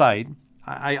end in sight.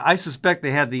 I suspect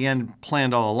they had the end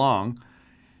planned all along.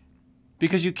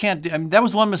 Because you can't, that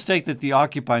was one mistake that the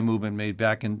Occupy movement made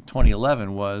back in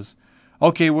 2011 was,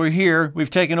 okay, we're here, we've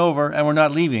taken over, and we're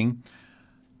not leaving.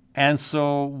 And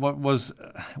so what was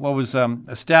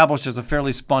established as a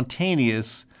fairly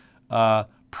spontaneous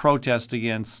protest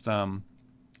against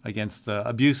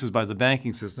abuses by the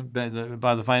banking system,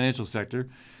 by the financial sector,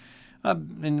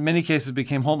 in many cases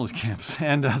became homeless camps.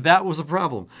 And that was a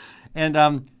problem. And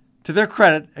to their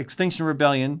credit, Extinction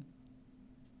Rebellion,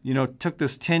 took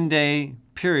this 10-day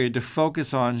period to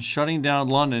focus on shutting down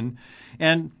London.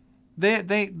 And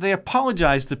they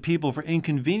apologized to people for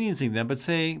inconveniencing them, but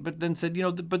then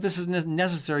said, but this is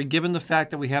necessary given the fact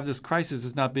that we have this crisis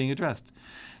that's not being addressed.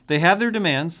 They have their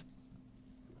demands,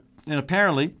 and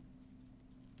apparently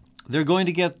they're going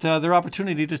to get their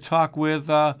opportunity to talk with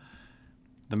the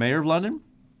mayor of London,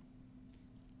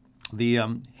 the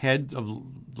head of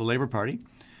the Labour Party,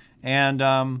 and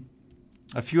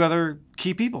a few other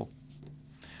key people.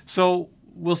 So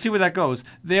we'll see where that goes.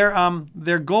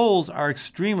 Their goals are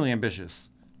extremely ambitious.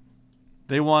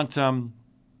 They want by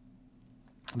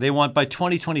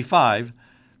 2025,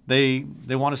 they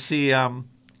want to see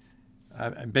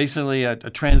basically a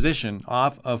transition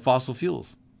off of fossil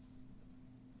fuels.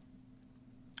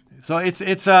 So it's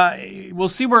we'll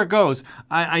see where it goes.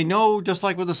 I know, just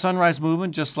like with the Sunrise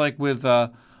Movement, just like with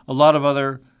a lot of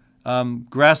other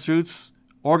grassroots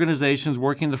organizations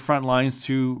working the front lines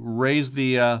to raise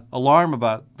the alarm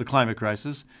about the climate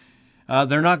crisis,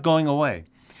 they're not going away.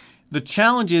 The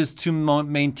challenge is to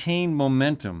maintain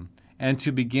momentum and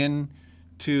to begin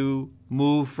to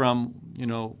move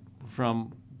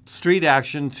from street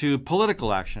action to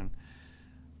political action.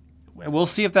 We'll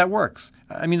see if that works.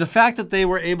 I mean, the fact that they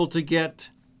were able to get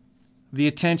the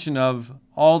attention of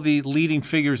all the leading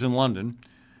figures in London,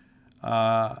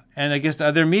 and I guess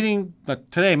they're meeting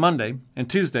today, Monday, and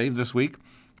Tuesday this week.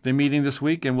 They're meeting this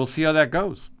week, and we'll see how that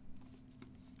goes.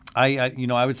 I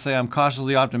would say I'm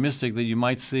cautiously optimistic that you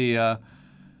might see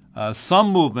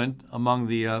some movement among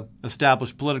the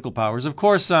established political powers. Of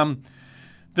course,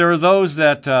 there are those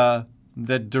that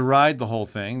deride the whole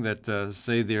thing, that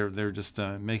say they're just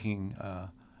making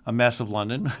a mess of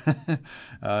London,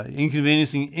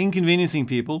 inconveniencing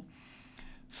people.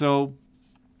 So,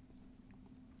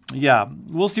 yeah,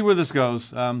 we'll see where this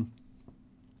goes.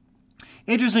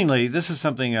 Interestingly, this is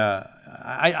something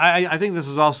I think this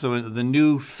is also the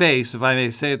new face, if I may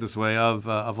say it this way, of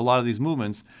a lot of these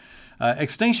movements.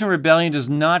 Extinction Rebellion does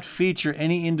not feature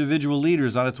any individual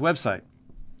leaders on its website.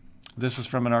 This is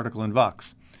from an article in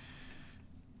Vox.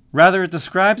 Rather, it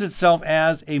describes itself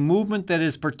as a movement that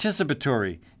is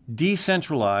participatory,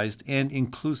 decentralized, and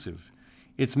inclusive.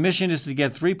 Its mission is to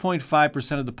get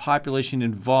 3.5% of the population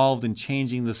involved in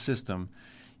changing the system,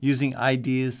 using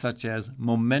ideas such as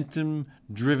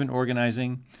momentum-driven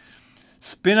organizing.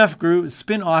 Spin-off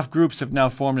groups have now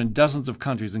formed in dozens of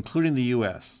countries, including the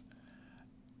U.S.,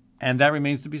 and that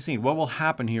remains to be seen. What will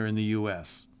happen here in the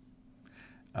U.S.?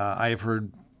 I have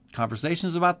heard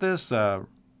conversations about this,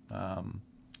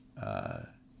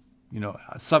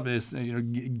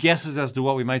 guesses as to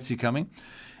what we might see coming,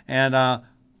 and I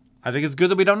think it's good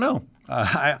that we don't know.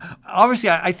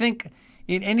 I think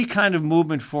in any kind of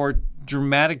movement for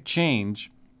dramatic change,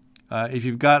 if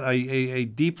you've got a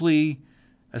deeply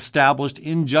established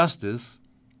injustice,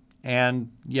 and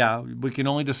we can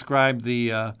only describe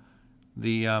the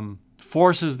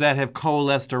forces that have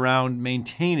coalesced around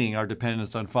maintaining our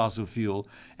dependence on fossil fuel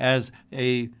as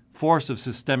a force of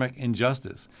systemic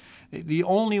injustice. The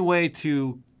only way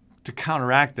to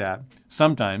counteract that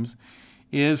sometimes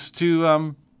is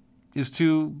to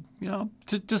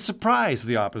surprise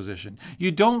the opposition.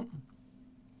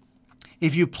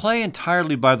 If you play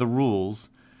entirely by the rules,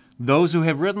 those who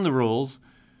have written the rules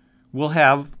will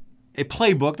have a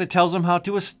playbook that tells them how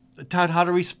to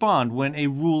respond when a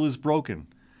rule is broken.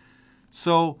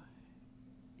 So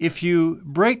if you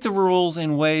break the rules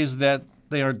in ways that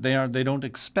they don't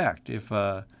expect, if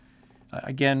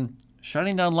again,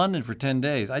 shutting down London for 10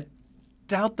 days, I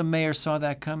doubt the mayor saw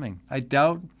that coming. I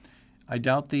doubt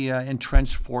the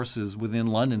entrenched forces within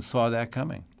London saw that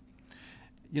coming.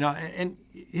 And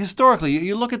historically,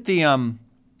 you look at the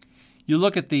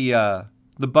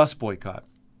bus boycott.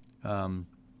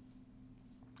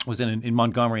 Was in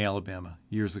Montgomery, Alabama,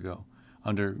 years ago,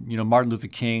 under Martin Luther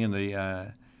King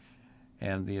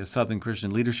and the Southern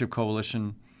Christian Leadership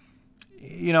Coalition.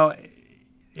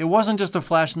 It wasn't just a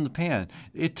flash in the pan.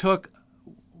 It took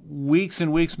weeks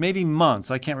and weeks, maybe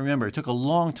months. I can't remember. It took a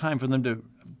long time for them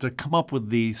to come up with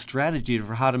the strategy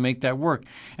for how to make that work.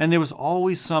 And there was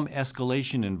always some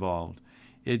escalation involved.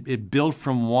 It built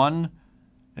from one,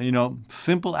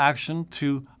 simple action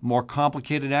to more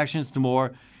complicated actions to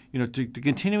more, to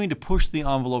continuing to push the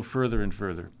envelope further and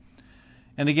further.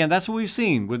 And again, that's what we've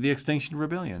seen with the Extinction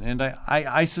Rebellion. And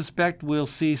I suspect we'll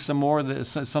see some more of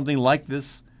this, something like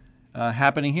this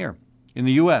happening here in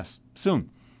the U.S. soon.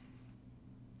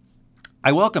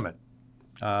 I welcome it.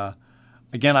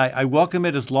 Again, I welcome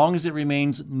it as long as it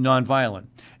remains nonviolent,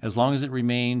 as long as it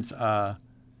remains,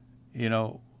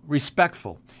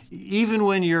 respectful. Even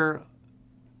when you're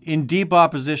in deep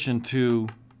opposition to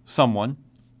someone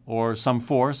or some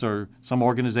force or some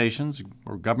organizations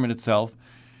or government itself,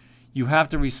 you have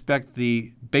to respect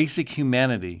the basic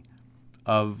humanity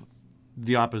of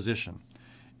the opposition.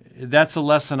 That's a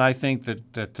lesson I think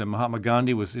that Mahatma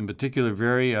Gandhi was in particular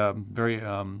very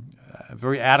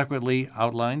adequately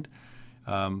outlined.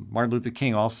 Martin Luther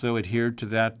King also adhered to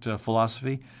that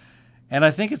philosophy. And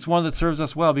I think it's one that serves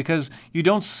us well because you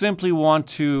don't simply want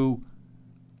to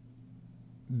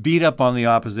beat up on the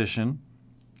opposition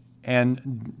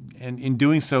and in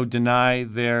doing so deny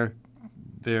their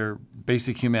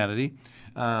basic humanity.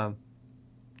 I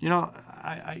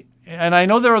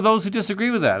know there are those who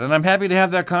disagree with that, and I'm happy to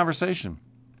have that conversation.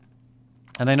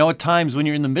 And I know at times when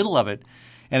you're in the middle of it,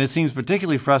 and it seems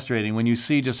particularly frustrating when you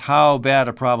see just how bad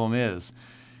a problem is.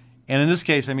 And in this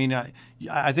case, I mean,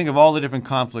 I think of all the different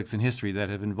conflicts in history that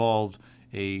have involved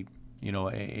a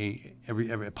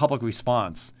public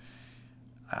response.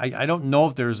 I don't know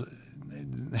if there's,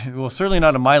 well, certainly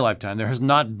not in my lifetime, there has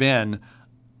not been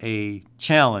a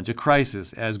challenge, a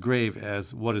crisis as grave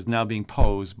as what is now being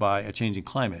posed by a changing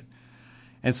climate.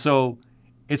 And so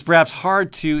it's perhaps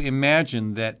hard to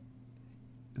imagine that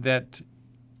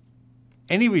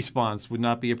any response would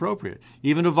not be appropriate,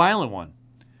 even a violent one.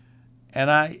 And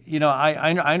I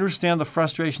understand the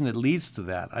frustration that leads to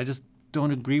that. I just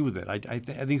don't agree with it. I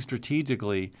think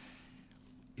strategically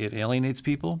it alienates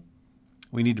people.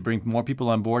 We need to bring more people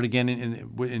on board. Again,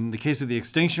 in the case of the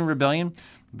Extinction Rebellion,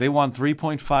 they want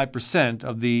 3.5%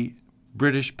 of the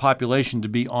British population to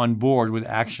be on board with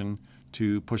action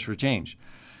to push for change.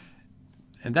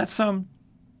 And that's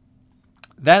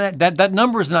that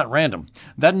number is not random.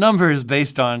 That number is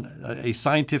based on a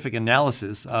scientific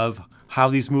analysis of how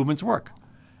these movements work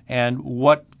and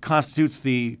what constitutes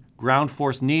the ground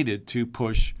force needed to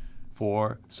push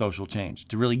for social change,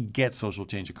 to really get social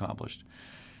change accomplished.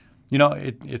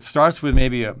 It starts with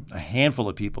maybe a handful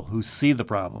of people who see the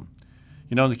problem.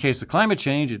 In the case of climate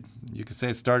change, you could say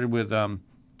it started with,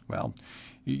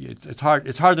 it's hard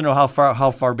to know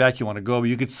how far back you want to go, but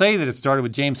you could say that it started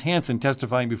with James Hansen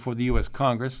testifying before the U.S.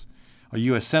 Congress, or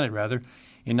U.S. Senate rather,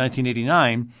 in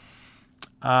 1989,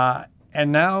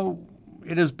 and now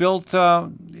it is built.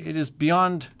 It is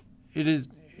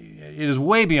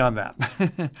way beyond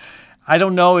that. I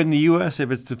don't know in the U.S. if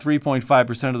it's to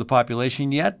 3.5% of the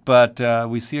population yet, but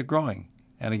we see it growing.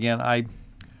 And again,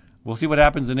 we'll see what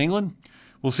happens in England.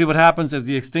 We'll see what happens as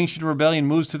the Extinction Rebellion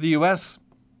moves to the U.S.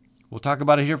 We'll talk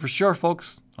about it here for sure,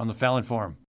 folks, on the Fallon Forum.